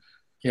for,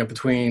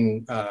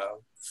 between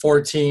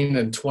 14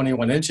 and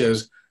 21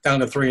 inches down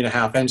to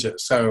 3.5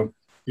 inches. So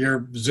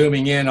you're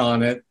zooming in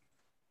on it.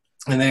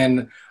 And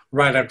then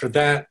right after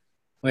that,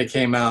 they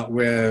came out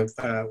with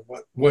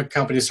what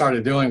companies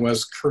started doing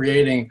was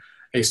creating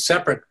a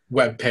separate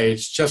web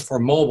page just for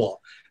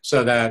mobile,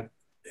 so that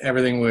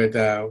everything would,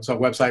 so a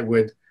website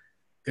would,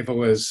 if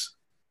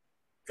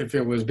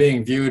it was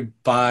being viewed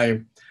by a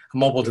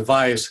mobile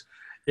device,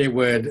 it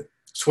would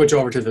switch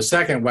over to the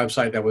second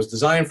website that was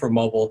designed for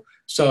mobile,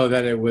 so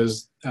that it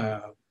was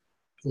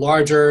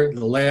larger,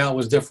 the layout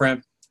was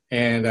different,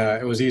 and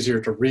it was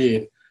easier to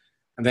read.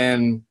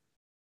 And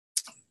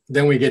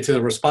then we get to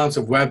the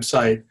responsive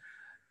website,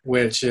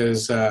 which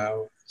is,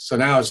 so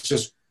now it's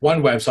just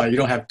one website. You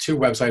don't have two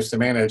websites to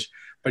manage,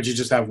 but you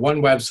just have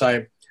one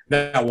website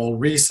that will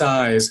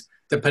resize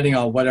depending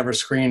on whatever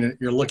screen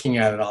you're looking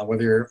at it on,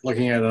 whether you're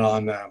looking at it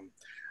on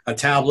a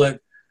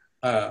tablet,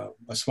 a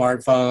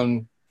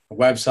smartphone, a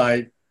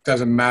website,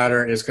 doesn't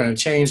matter. It's going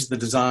to change the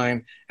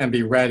design and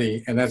be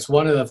ready. And that's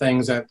one of the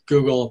things that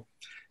Google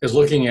is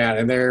looking at,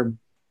 and they're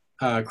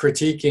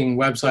critiquing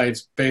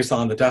websites based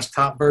on the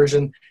desktop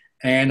version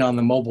and on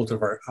the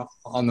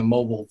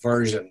mobile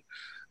version.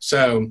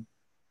 So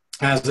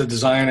as a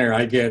designer,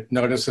 I get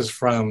notices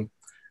from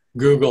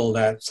Google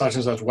that such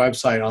and such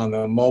website on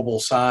the mobile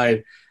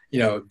side,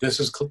 this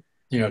is,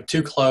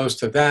 too close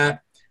to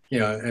that,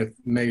 it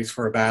makes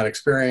for a bad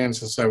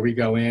experience. And so we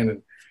go in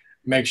and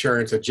make sure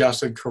it's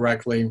adjusted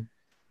correctly,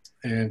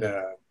 and,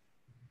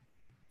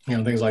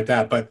 things like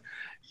that. But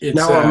it's,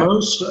 now, are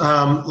most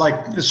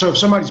so if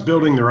somebody's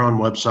building their own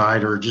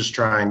website or just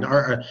trying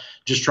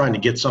to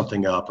get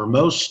something up, are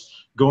most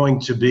going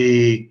to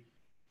be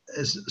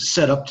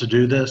set up to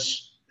do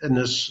this in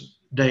this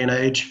day and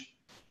age?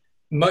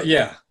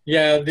 Yeah.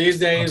 These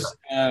days,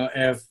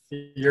 if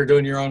you're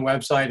doing your own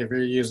website, if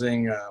you're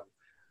using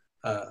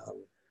a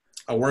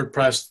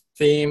WordPress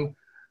theme,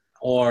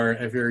 or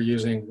if you're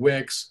using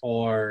Wix,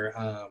 or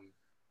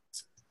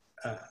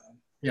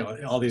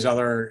all these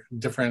other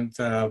different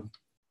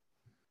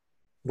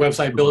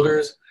website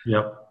builders,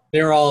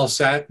 they're all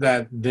set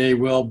that they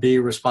will be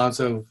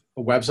responsive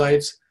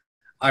websites.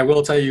 I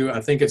will tell you,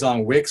 I think it's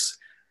on Wix.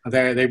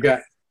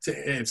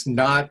 It's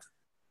not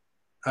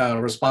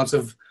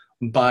responsive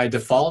by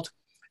default.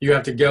 You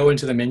have to go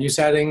into the menu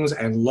settings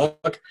and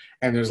look,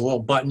 and there's a little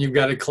button you've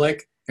got to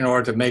click in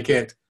order to make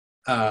it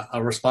a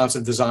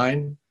responsive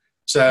design.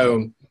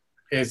 So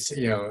it's,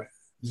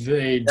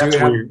 they do that's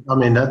have, weird. I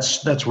mean,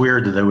 that's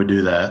weird that they would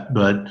do that,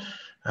 but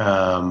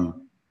I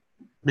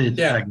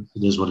guess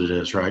it is what it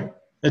is, right?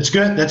 It's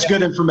good. That's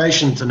good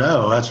information to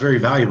know. That's very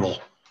valuable.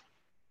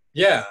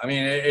 Yeah, I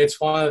mean, it's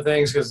one of the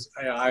things, because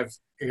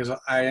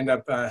I end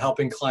up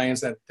helping clients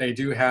that they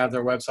do have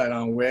their website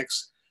on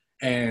Wix,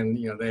 and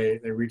they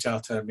reach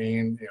out to me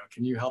and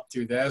can you help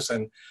do this?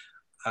 And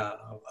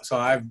so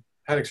I've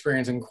had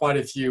experience in quite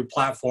a few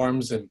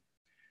platforms, and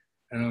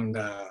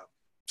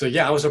so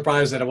yeah, I was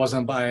surprised that it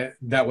wasn't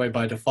that way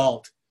by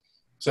default.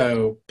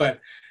 So, but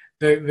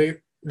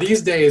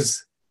these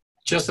days,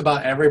 just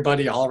about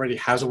everybody already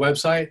has a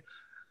website.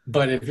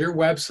 But if your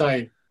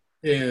website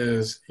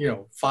is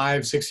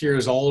 5-6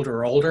 years old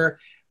or older,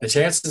 the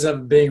chances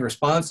of being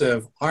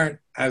responsive aren't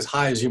as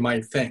high as you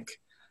might think.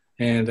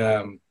 And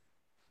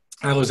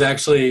I was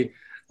actually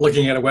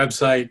looking at a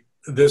website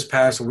this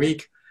past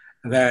week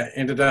that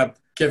ended up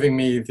giving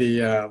me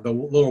the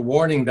little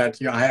warning that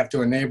I have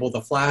to enable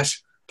the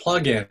Flash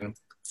plugin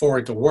for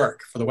it to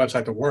work, for the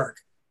website to work.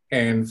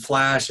 And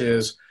Flash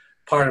is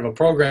part of a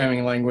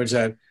programming language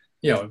that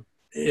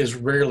is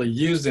rarely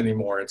used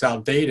anymore. It's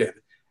outdated.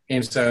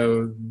 And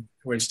so,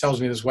 which tells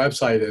me this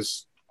website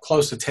is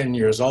close to 10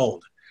 years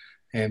old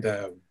and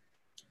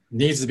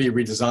needs to be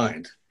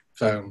redesigned.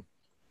 So,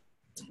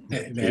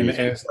 and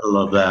I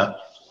love that.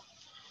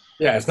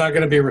 Yeah, it's not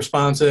going to be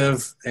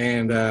responsive.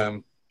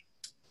 And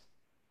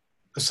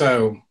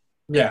so,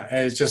 yeah,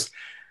 it's just,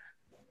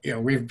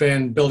 we've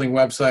been building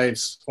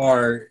websites,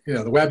 or,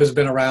 the web has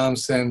been around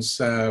since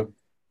the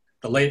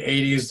late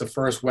 80s. The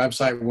first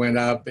website went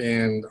up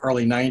in the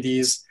early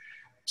 90s.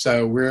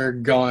 So we're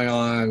going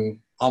on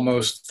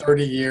almost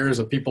 30 years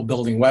of people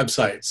building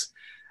websites.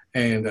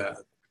 And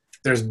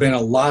there's been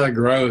a lot of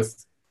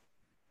growth,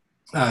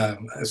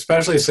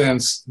 especially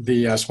since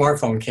the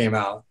smartphone came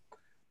out.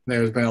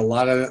 There's been a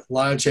lot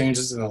of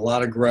changes and a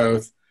lot of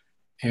growth.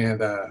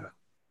 And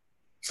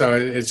so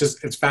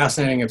it's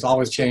fascinating. It's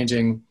always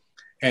changing.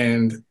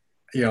 And,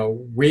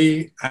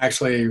 we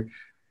actually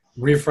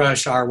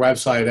refresh our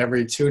website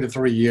every 2 to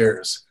 3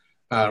 years,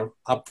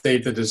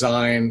 update the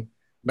design,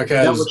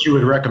 because... Is that what you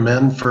would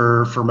recommend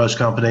for most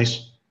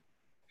companies?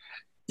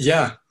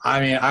 Yeah.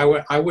 I mean,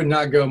 I would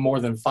not go more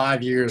than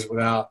 5 years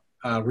without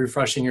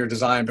refreshing your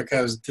design,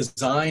 because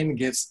design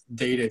gets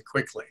dated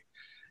quickly.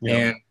 Yeah.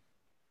 And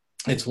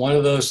it's one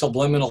of those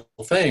subliminal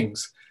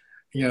things,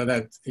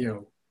 that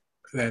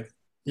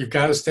you've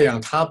got to stay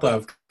on top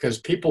of, because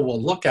people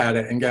will look at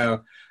it and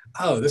go,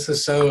 oh, this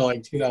is so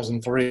like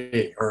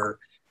 2003, or,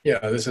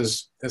 this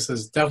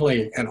is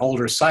definitely an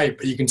older site,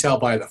 but you can tell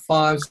by the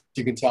fonts,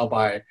 you can tell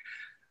by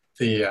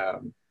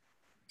the,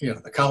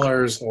 the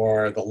colors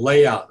or the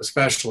layout,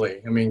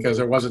 especially. I mean, because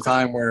there was a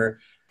time where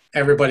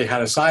everybody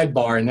had a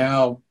sidebar, and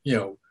now,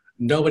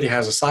 nobody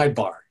has a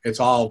sidebar. It's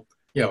all,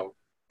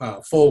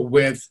 full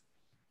width,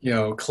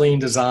 clean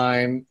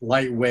design,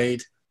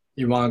 lightweight.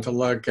 You want it to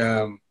look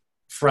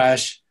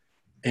fresh.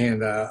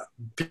 And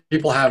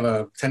people have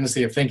a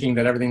tendency of thinking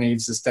that everything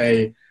needs to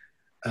stay,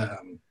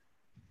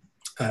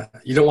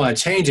 you don't want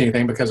to change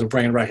anything because of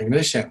brand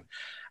recognition.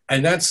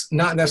 And that's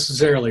not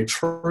necessarily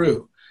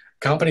true.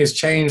 Companies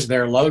change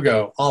their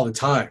logo all the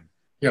time.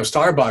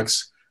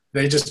 Starbucks,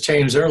 they just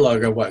changed their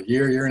logo,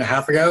 year and a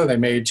half ago? They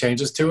made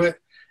changes to it.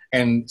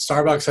 And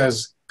Starbucks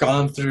has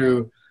gone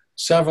through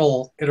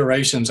several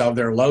iterations of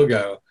their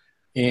logo.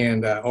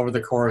 And over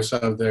the course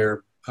of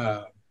their,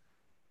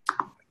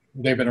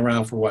 they've been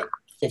around for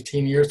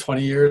 15 years,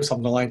 20 years,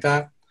 something like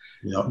that.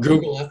 Yep.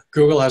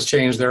 Google has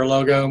changed their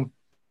logo.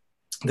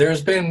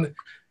 There's been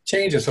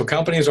changes. So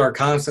companies are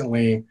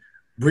constantly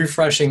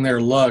refreshing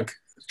their look,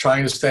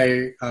 trying to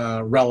stay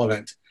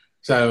relevant.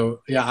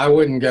 So yeah, I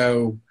would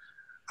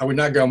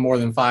not go more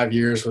than 5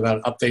 years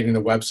without updating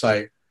the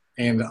website.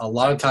 And a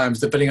lot of times,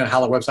 depending on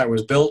how the website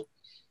was built,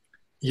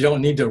 you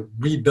don't need to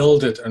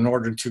rebuild it in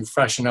order to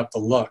freshen up the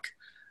look.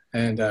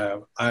 And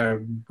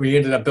we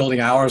ended up building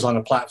ours on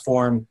a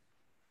platform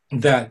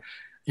that,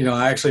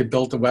 I actually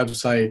built the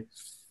website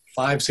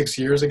 5-6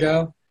 years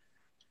ago.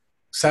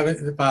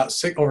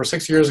 Over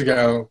 6 years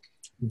ago,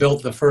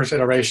 built the first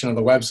iteration of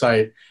the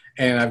website,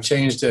 and I've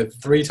changed it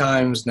 3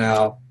 times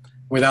now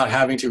without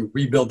having to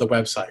rebuild the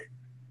website.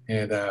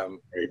 And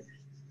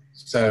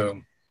so,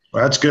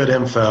 well, that's good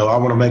info. I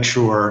want to make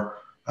sure,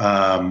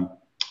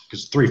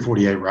 because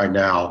 3:48 right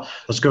now.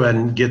 Let's go ahead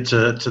and get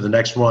to the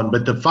next one.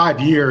 But the 5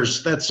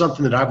 years, that's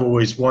something that I've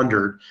always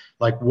wondered,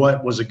 like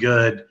what was a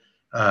good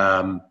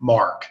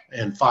mark?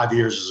 And 5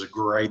 years is a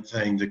great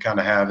thing to kind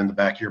of have in the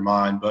back of your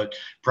mind, but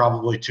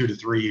probably 2 to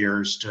 3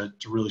 years to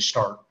really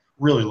start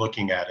really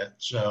looking at it.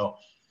 So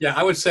yeah,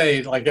 I would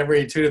say like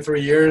every 2 to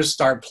 3 years,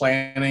 start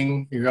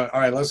planning. You go,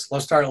 all right, let's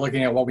start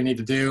looking at what we need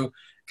to do,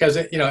 because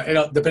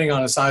depending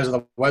on the size of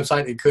the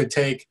website, it could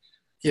take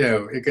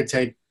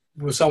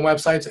with some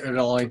websites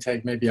it'll only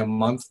take maybe a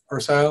month or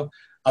so.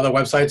 Other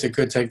websites, it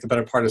could take the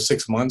better part of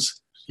 6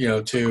 months,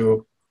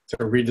 to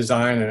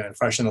redesign and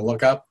freshen the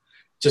look up.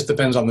 Just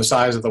depends on the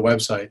size of the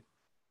website.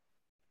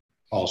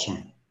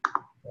 Awesome.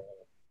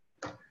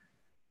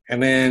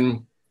 And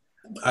then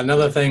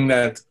another thing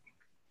that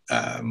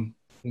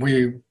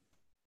we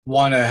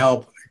want to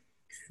help,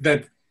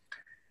 that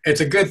it's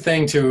a good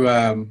thing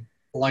to,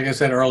 like I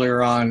said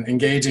earlier on,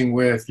 engaging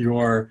with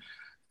your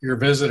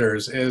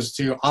visitors, is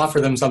to offer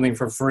them something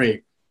for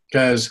free.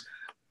 Because,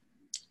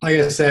 like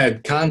I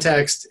said,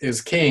 context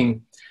is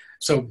king.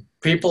 So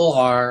people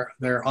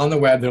they're on the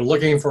web, they're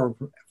looking for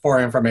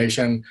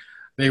information.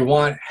 They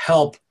want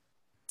help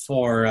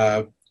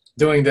for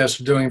doing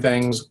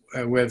things,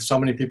 with so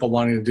many people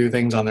wanting to do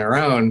things on their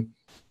own,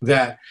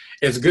 that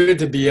it's good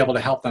to be able to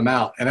help them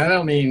out. And I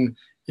don't mean,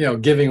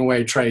 giving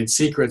away trade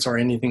secrets or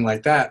anything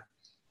like that.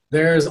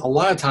 There's a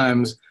lot of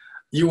times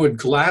you would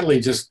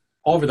gladly just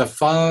over the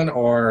phone,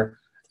 or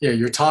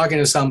you're talking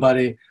to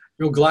somebody,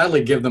 you'll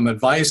gladly give them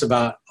advice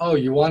about, oh,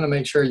 you want to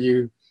make sure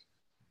you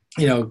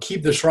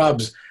keep the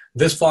shrubs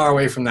this far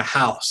away from the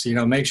house.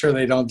 Make sure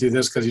they don't do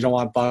this because you don't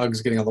want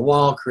bugs getting on the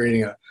wall,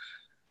 creating a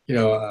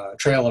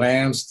trail of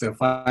ants to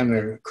find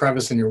the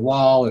crevice in your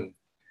wall, and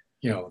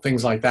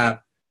things like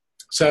that.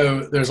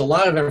 So there's a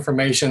lot of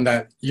information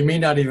that you may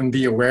not even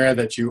be aware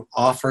that you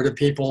offer to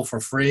people for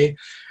free,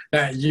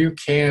 that you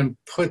can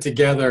put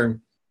together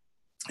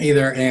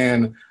either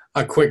in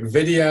a quick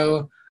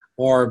video,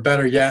 or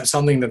better yet,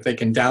 something that they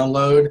can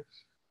download,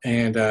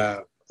 and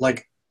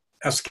like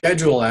a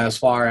schedule as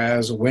far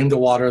as when to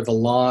water the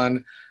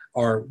lawn,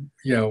 or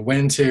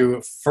when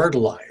to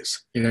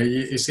fertilize.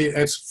 You see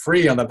it's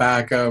free on the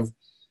back of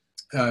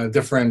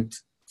different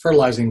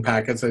fertilizing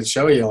packets that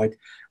show you like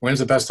when's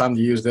the best time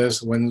to use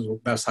this, when's the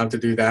best time to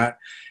do that.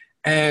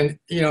 And,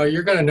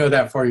 you're going to know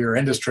that for your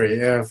industry.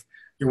 If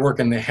you work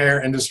in the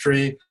hair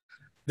industry,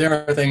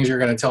 there are things you're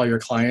going to tell your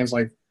clients,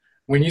 like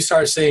when you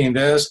start seeing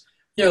this,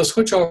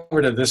 switch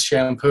over to this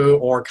shampoo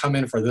or come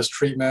in for this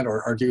treatment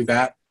or do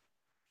that.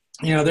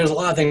 There's a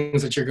lot of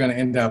things that you're going to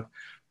end up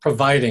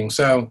providing.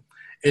 So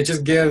it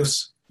just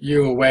gives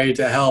you a way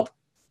to help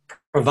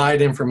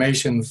provide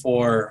information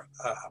for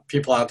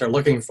people out there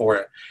looking for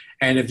it.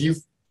 And if you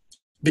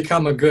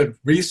become a good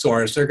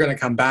resource, they're going to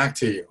come back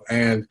to you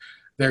and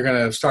they're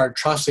going to start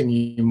trusting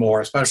you more,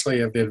 especially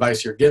if the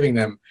advice you're giving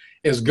them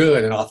is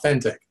good and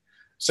authentic.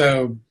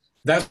 So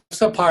that's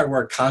the part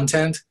where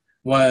content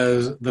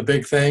was the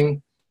big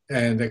thing,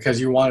 and because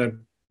you want to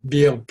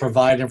be able to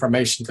provide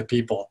information to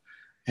people.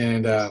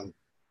 And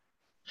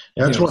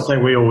that's one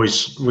thing we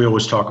always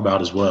talk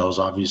about as well, is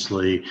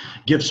obviously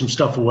give some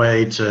stuff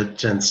away to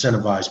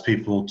incentivize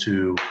people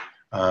to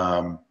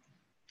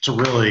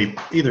really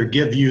either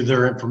give you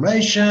their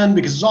information,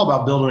 because it's all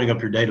about building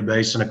up your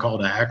database and a call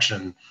to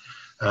action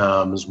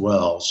as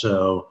well.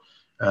 So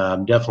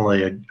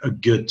definitely a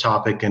good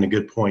topic and a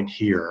good point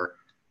here.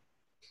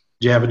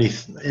 Do you have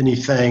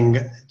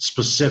anything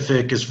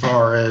specific as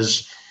far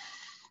as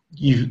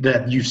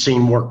that you've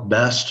seen work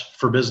best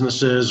for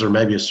businesses, or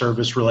maybe a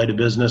service related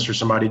business or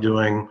somebody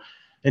doing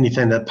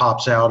anything that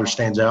pops out or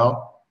stands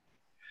out?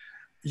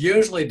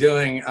 Usually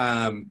doing,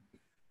 like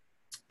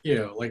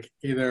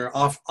either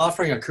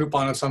offering a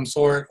coupon of some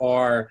sort,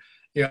 or,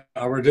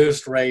 a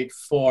reduced rate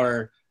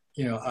for,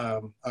 a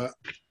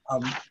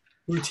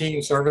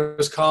routine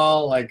service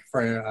call, like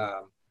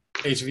for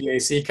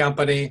HVAC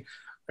company.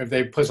 If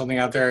they put something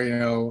out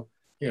there,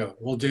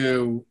 we'll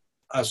do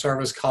a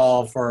service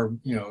call for,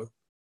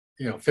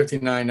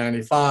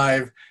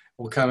 $59.95.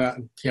 We'll come out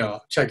and,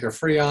 check your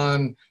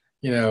Freon,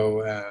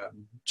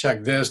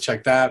 check this,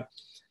 check that.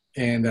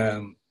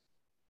 And,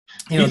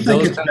 do you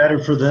think it's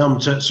better for them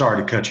to,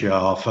 sorry to cut you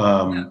off.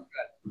 Do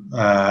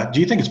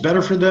you think it's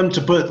better for them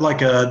to put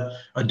like a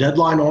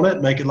deadline on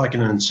it, make it like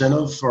an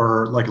incentive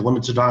or like a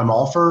limited time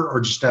offer,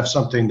 or just have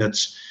something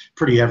that's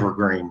pretty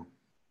evergreen?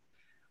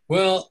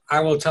 Well,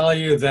 I will tell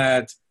you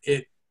that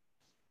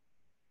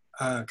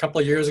a couple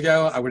of years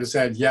ago, I would have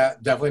said, yeah,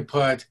 definitely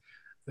put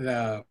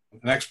an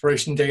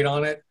expiration date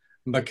on it,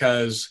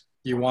 because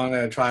you want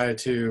to try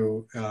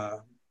to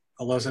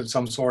elicit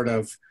some sort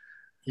of,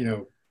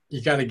 you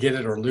got to get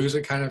it or lose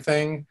it kind of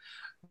thing.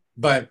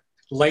 But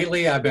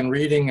lately I've been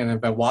reading and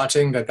I've been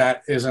watching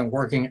that isn't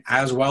working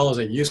as well as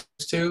it used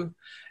to.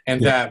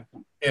 And that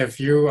if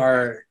you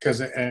are,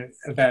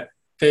 that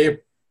they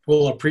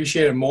will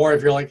appreciate it more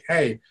if you're like,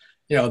 hey,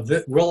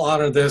 we'll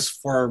honor this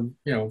for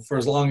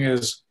as long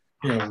as,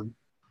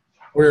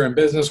 we're in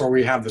business or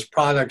we have this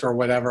product or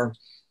whatever.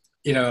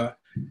 I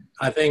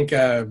think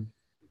do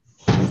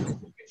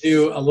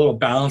a little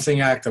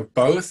balancing act of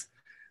both.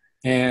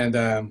 And,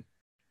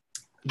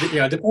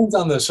 it depends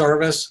on the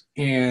service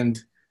and,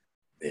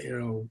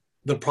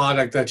 the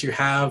product that you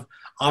have.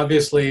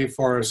 Obviously,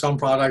 for some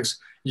products,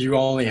 you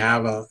only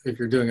have if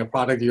you're doing a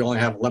product, you only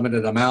have a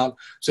limited amount.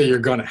 So you're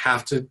going to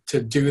have to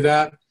do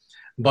that.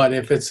 But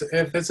if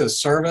it's a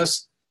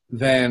service,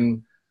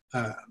 then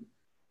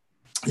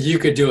you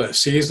could do it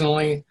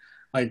seasonally.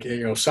 Like,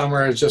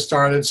 summer has just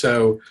started,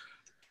 so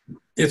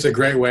it's a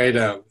great way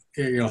to,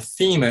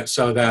 theme it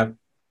so that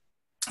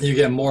you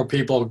get more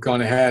people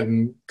going ahead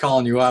and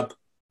calling you up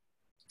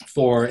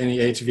for any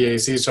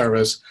HVAC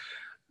service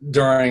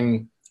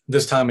during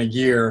this time of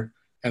year,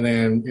 and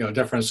then,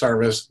 different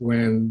service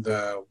when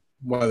the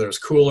weather is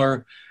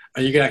cooler.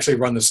 You can actually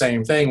run the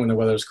same thing when the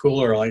weather is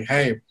cooler. Like,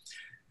 hey,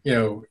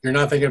 you're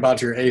not thinking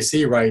about your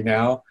AC right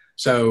now,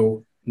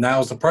 so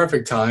now's the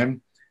perfect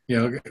time.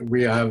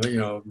 We have,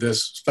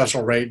 this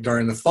special rate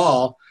during the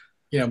fall,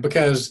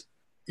 because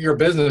your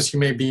business, you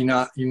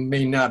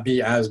may not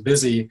be as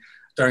busy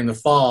during the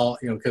fall,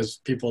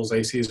 because people's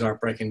ACs aren't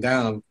breaking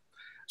down.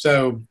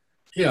 So,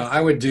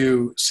 I would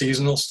do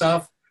seasonal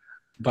stuff,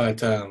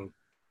 but, like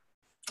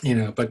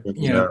I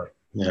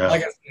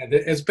said,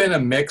 it's been a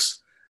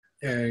mix.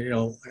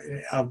 A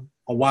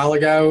while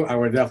ago, I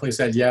would definitely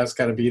said, yeah, it's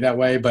got to be that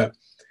way. But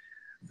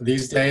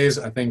these days,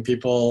 I think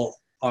people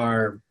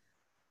are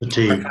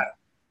fatigued.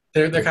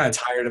 They're kind of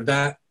tired of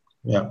that.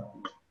 Yeah.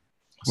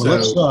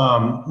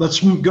 Well,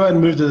 let's go ahead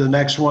and move to the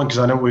next one, because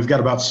I know we've got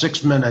about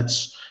 6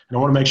 minutes, and I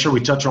want to make sure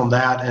we touch on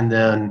that, and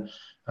then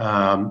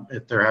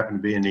if there happen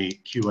to be any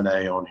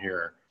Q&A on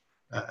here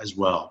as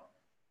well.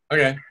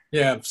 Okay.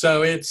 Yeah.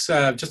 So it's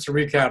just to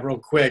recap real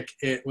quick.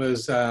 It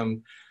was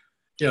the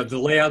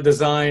layout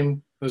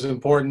design was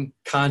important.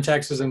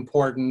 Context is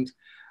important.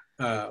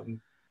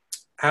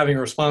 Having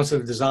a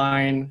responsive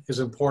design is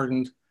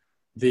important.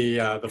 The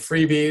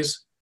freebies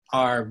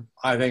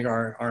I think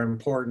are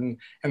important.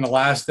 And the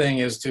last thing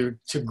is to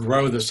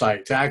grow the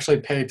site, to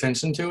actually pay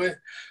attention to it.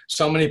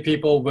 So many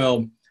people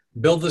will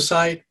build the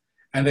site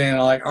and then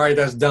like, all right,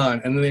 that's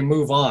done. And then they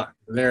move on.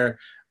 They're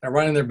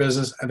running their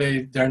business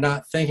and they're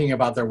not thinking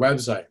about their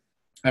website.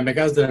 And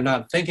because they're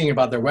not thinking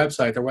about their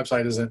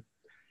website isn't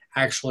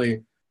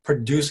actually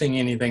producing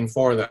anything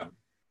for them.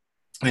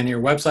 And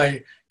your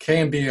website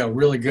can be a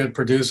really good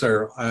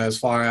producer as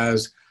far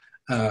as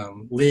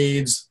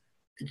leads,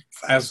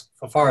 as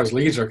far as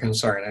leads are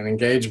concerned, and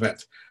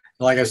engagement.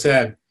 Like I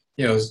said,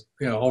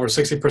 over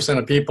 60%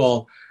 of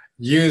people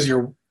use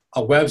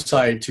a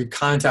website to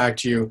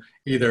contact you,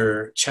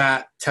 either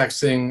chat,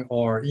 texting,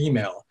 or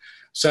email.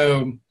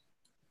 So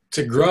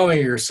to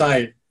growing your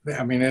site,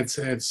 I mean,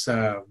 it's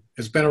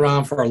been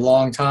around for a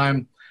long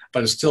time,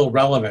 but it's still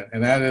relevant,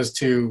 and that is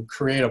to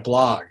create a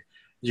blog.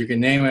 You can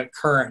name it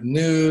current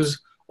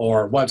news,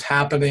 or what's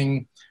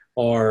happening,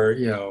 or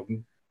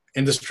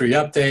industry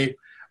update,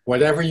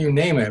 whatever you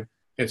name it.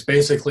 It's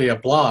basically a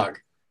blog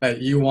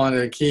that you want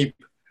to keep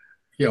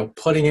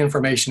putting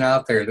information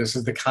out there. This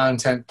is the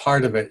content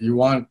part of it. You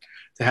want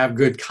to have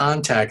good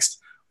context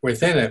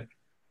within it,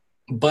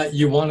 but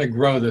you want to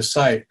grow the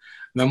site.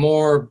 The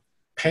more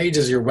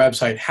pages your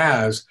website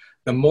has,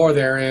 the more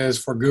there is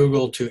for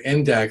Google to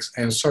index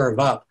and serve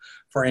up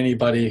for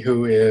anybody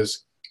who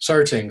is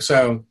searching.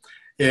 So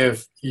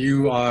if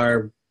you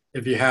have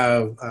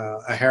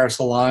a hair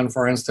salon,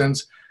 for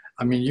instance,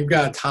 I mean, you've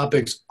got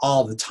topics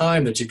all the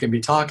time that you can be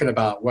talking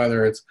about,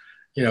 whether it's,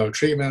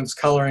 treatments,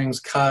 colorings,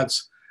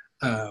 cuts,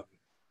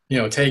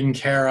 taking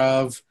care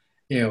of,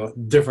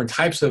 different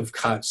types of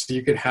cuts. So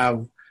you could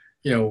have,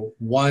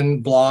 one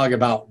blog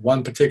about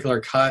one particular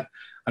cut,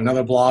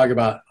 another blog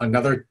about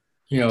another,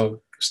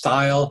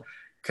 style,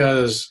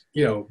 because,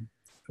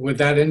 with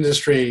that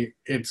industry,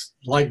 it's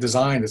like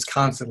design, it's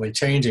constantly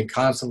changing,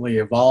 constantly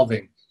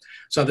evolving.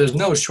 So there's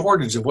no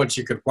shortage of what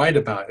you could write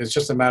about. It's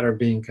just a matter of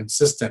being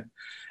consistent.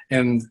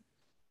 And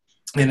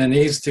it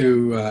needs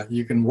to,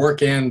 you can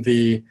work in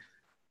the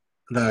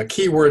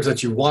keywords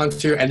that you want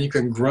to, and you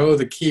can grow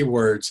the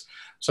keywords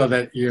so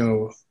that,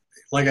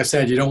 like I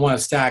said, you don't want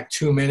to stack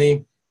too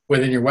many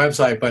within your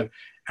website, but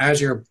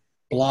as your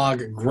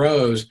blog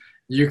grows,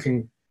 you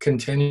can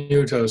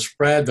continue to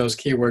spread those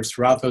keywords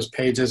throughout those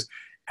pages,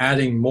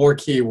 adding more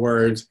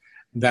keywords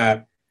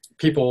that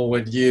people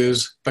would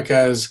use,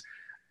 because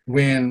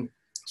when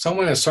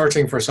someone is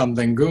searching for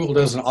something, Google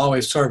doesn't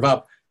always serve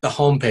up the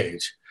home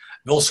page.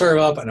 They'll serve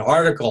up an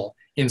article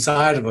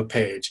inside of a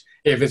page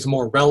if it's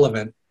more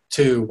relevant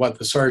to what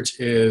the search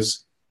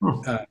is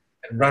in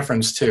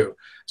reference to.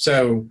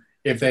 So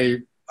if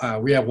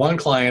we have one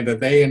client that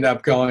they end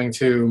up going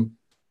to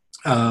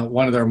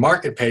one of their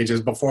market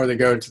pages before they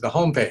go to the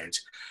home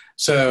page.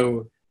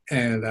 So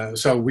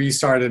we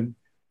started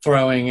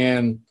throwing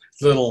in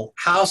little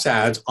house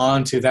ads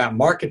onto that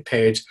market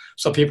page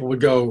so people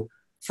would go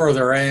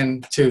further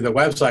into the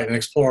website and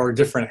explore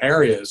different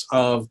areas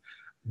of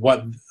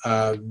what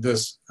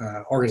this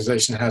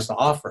organization has to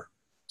offer.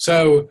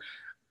 So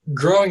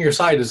growing your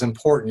site is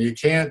important. You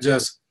can't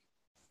just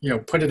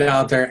put it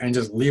out there and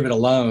just leave it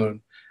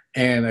alone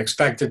and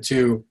expect it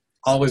to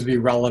always be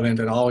relevant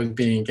and always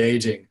be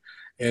engaging.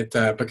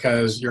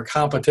 Because your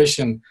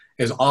competition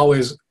is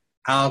always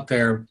out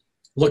there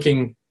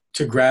looking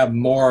to grab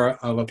more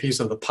of a piece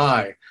of the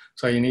pie.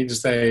 So you need to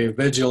stay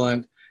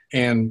vigilant.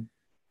 And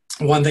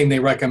one thing they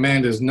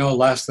recommend is no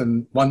less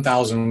than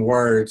 1,000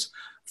 words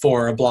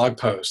for a blog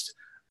post.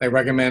 They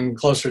recommend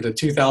closer to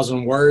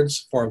 2,000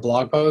 words for a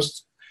blog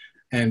post,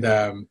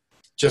 and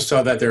just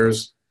so that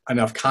there's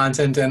enough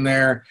content in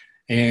there.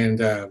 And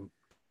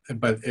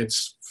but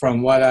it's,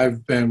 from what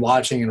I've been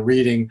watching and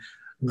reading,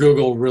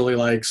 Google really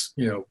likes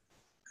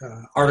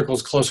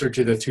articles closer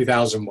to the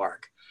 2,000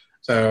 mark.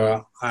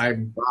 So I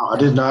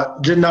did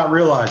not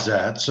realize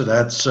that. So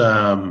that's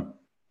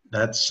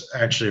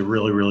actually a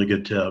really, really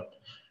good tip,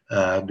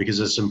 because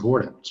it's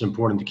important. It's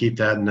important to keep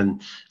that, and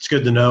then it's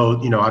good to know.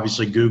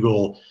 Obviously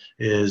Google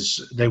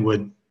they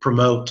would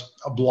promote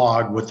a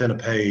blog within a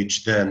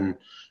page than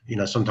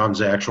sometimes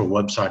the actual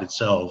website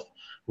itself,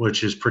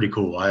 which is pretty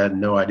cool. I had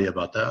no idea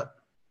about that.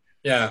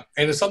 Yeah,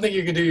 and it's something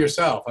you can do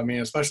yourself. I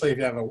mean, especially if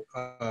you have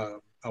a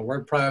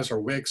WordPress or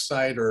Wix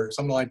site or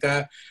something like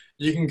that,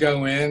 you can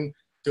go in,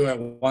 do it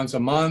once a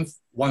month,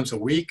 once a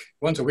week.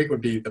 Once a week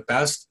would be the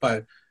best,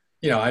 but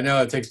I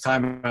know it takes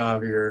time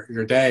out of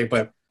your day,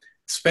 but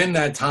spend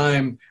that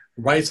time,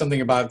 write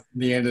something about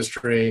the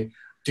industry.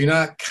 Do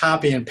not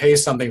copy and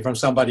paste something from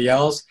somebody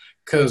else,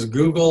 because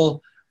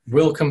Google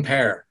will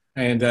compare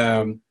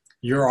and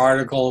your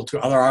article to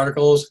other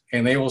articles,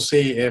 and they will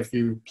see if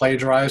you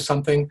plagiarize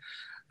something.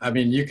 I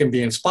mean, you can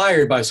be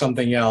inspired by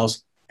something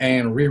else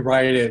and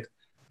rewrite it,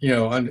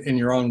 in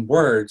your own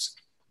words,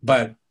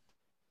 but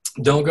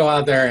don't go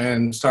out there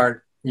and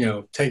start,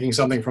 taking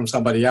something from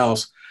somebody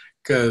else,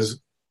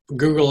 because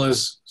Google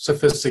is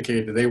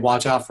sophisticated. They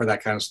watch out for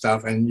that kind of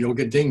stuff, and you'll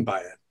get dinged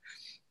by it.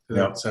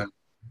 So yep.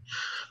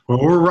 Well,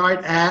 we're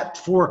right at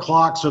 4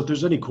 o'clock, so if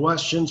there's any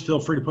questions, feel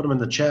free to put them in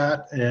the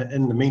chat.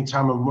 In the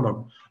meantime,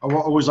 I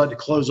always like to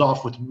close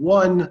off with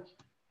one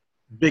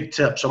big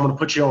tip. So I'm going to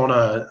put you on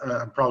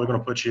I'm probably going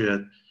to put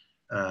you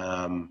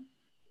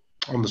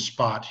on the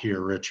spot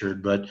here,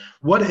 Richard. But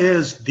what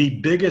is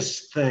the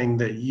biggest thing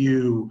that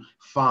you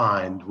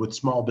find with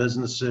small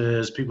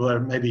businesses, people that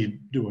are maybe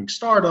doing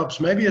startups,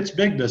 maybe it's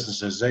big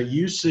businesses, that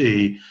you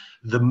see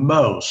the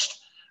most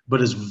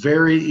but is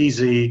very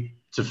easy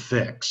to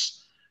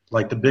fix.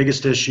 Like the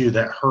biggest issue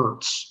that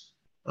hurts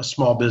a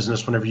small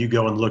business whenever you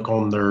go and look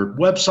on their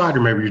website, or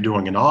maybe you're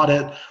doing an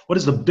audit, what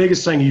is the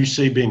biggest thing you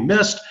see being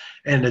missed?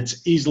 And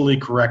it's easily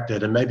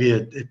corrected. And maybe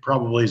it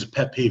probably is a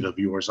pet peeve of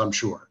yours, I'm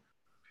sure.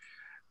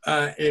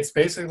 It's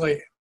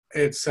basically,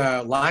 it's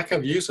lack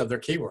of use of their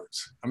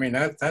keywords. I mean,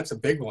 that's a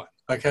big one,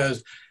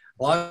 because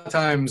a lot of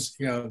times,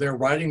 you know, they're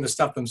writing the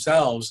stuff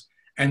themselves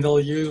and they'll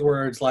use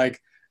words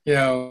like, you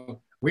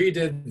know, we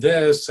did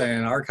this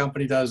and our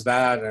company does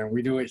that and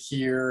we do it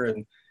here.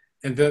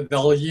 And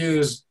they'll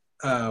use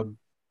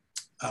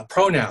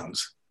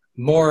pronouns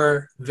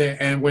more than,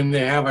 and when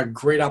they have a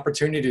great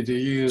opportunity to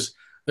use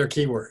their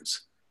keywords,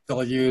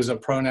 they'll use a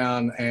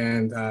pronoun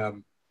and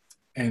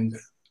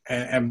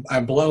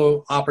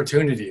blow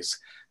opportunities,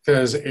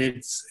 because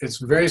it's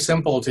very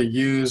simple to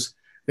use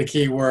the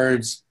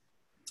keywords,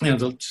 you know,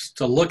 just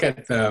to look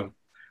at the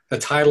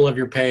title of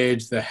your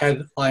page, the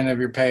headline of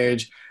your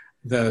page,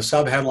 the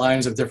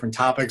subheadlines of different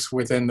topics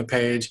within the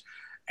page,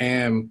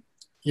 and,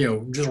 you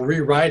know, just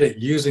rewrite it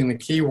using the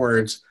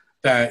keywords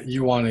that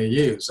you want to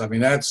use. I mean,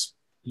 that's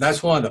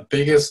one of the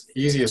biggest,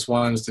 easiest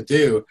ones to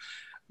do.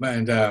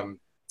 And then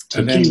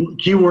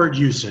keyword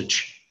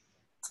usage.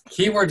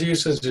 Keyword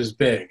usage is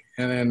big.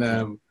 And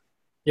then,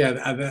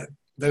 yeah,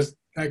 that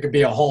could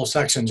be a whole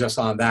section just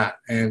on that.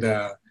 And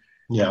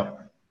yeah,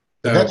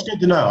 so that's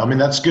good to know. I mean,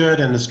 that's good.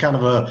 And it's kind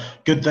of a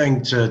good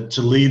thing to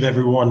leave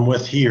everyone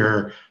with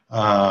here.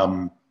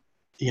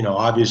 You know,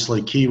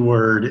 obviously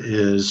keyword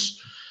is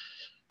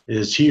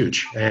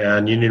huge,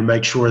 and you need to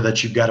make sure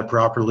that you've got it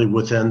properly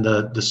within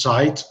the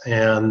site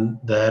and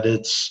that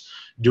it's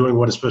doing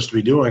what it's supposed to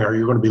be doing, or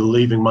you're going to be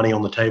leaving money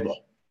on the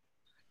table.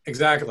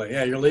 Exactly.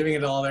 Yeah, you're leaving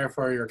it all there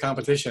for your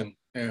competition,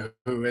 you know,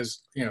 who is,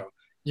 you know,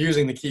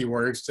 using the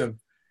keywords to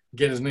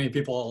get as many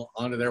people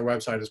onto their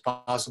website as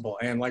possible.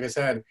 And like I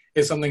said,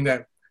 it's something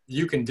that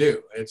you can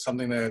do. It's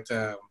something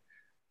that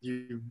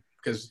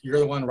because you're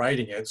the one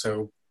writing it,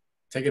 so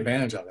take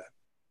advantage of it.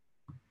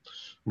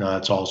 No,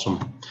 that's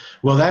awesome.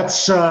 Well,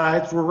 that's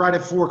we're right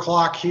at 4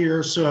 o'clock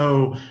here.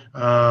 So,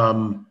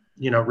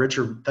 you know,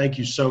 Richard, thank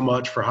you so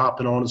much for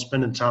hopping on and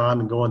spending time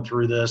and going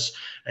through this.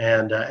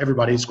 And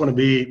everybody, it's going to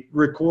be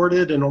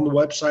recorded and on the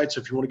website.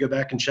 So if you want to go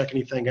back and check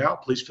anything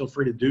out, please feel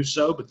free to do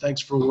so. But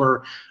thanks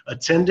for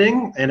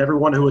attending, and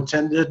everyone who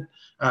attended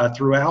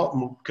throughout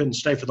and couldn't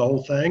stay for the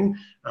whole thing,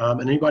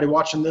 and anybody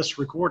watching this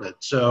recorded.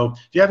 So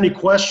if you have any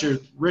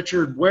questions,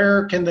 Richard,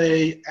 where can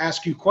they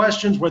ask you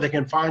questions, where they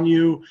can find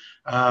you?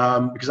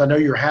 Because I know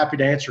you're happy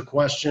to answer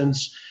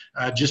questions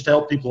just to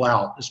help people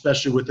out,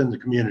 especially within the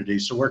community.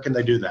 So where can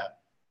they do that?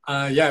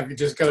 Yeah, you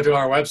just go to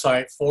our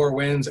website,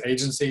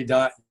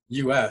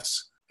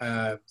 fourwindsagency.us.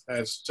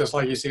 It's just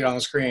like you see it on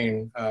the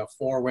screen,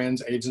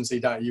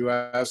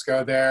 fourwindsagency.us.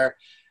 Go there.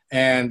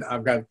 And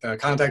I've got the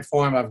contact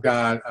form. I've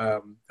got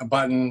a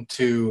button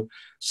to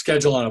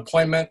schedule an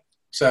appointment.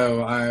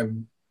 So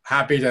I'm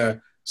happy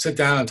to sit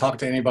down and talk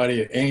to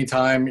anybody at any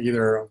time,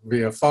 either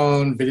via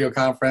phone, video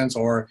conference,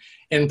 or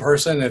in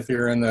person if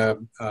you're in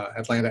the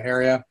Atlanta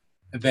area.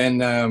 And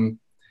then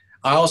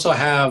I also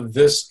have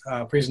this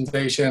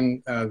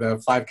presentation,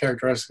 the 5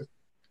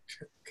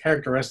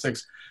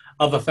 characteristics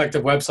of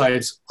effective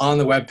websites, on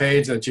the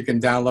webpage that you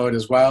can download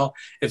as well.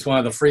 It's one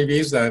of the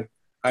freebies that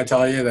I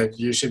tell you that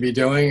you should be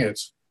doing.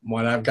 It's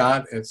what I've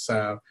got. It's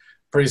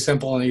pretty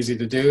simple and easy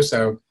to do.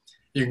 So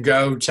you can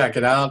go check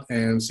it out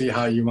and see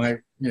how you might,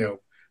 you know,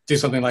 do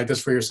something like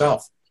this for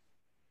yourself.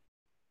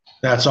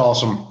 That's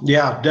awesome.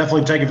 Yeah,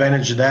 definitely take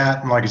advantage of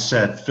that. And like I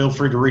said, feel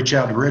free to reach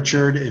out to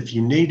Richard if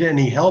you need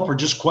any help or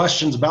just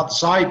questions about the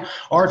site,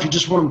 or if you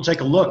just want to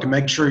take a look and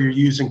make sure you're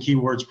using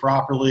keywords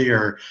properly,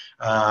 or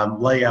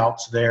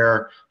layouts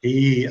there.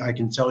 I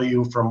can tell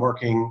you from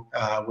working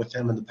with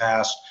him in the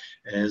past,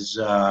 is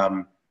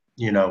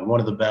you know, one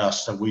of the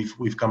best that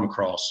we've come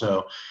across.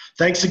 So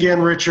thanks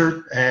again,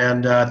 Richard,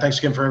 and thanks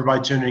again for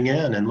everybody tuning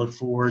in, and look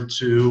forward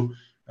to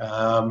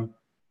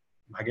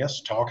I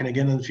guess talking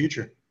again in the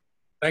future.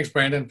 Thanks,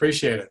 Brandon.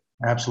 Appreciate it.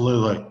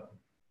 Absolutely.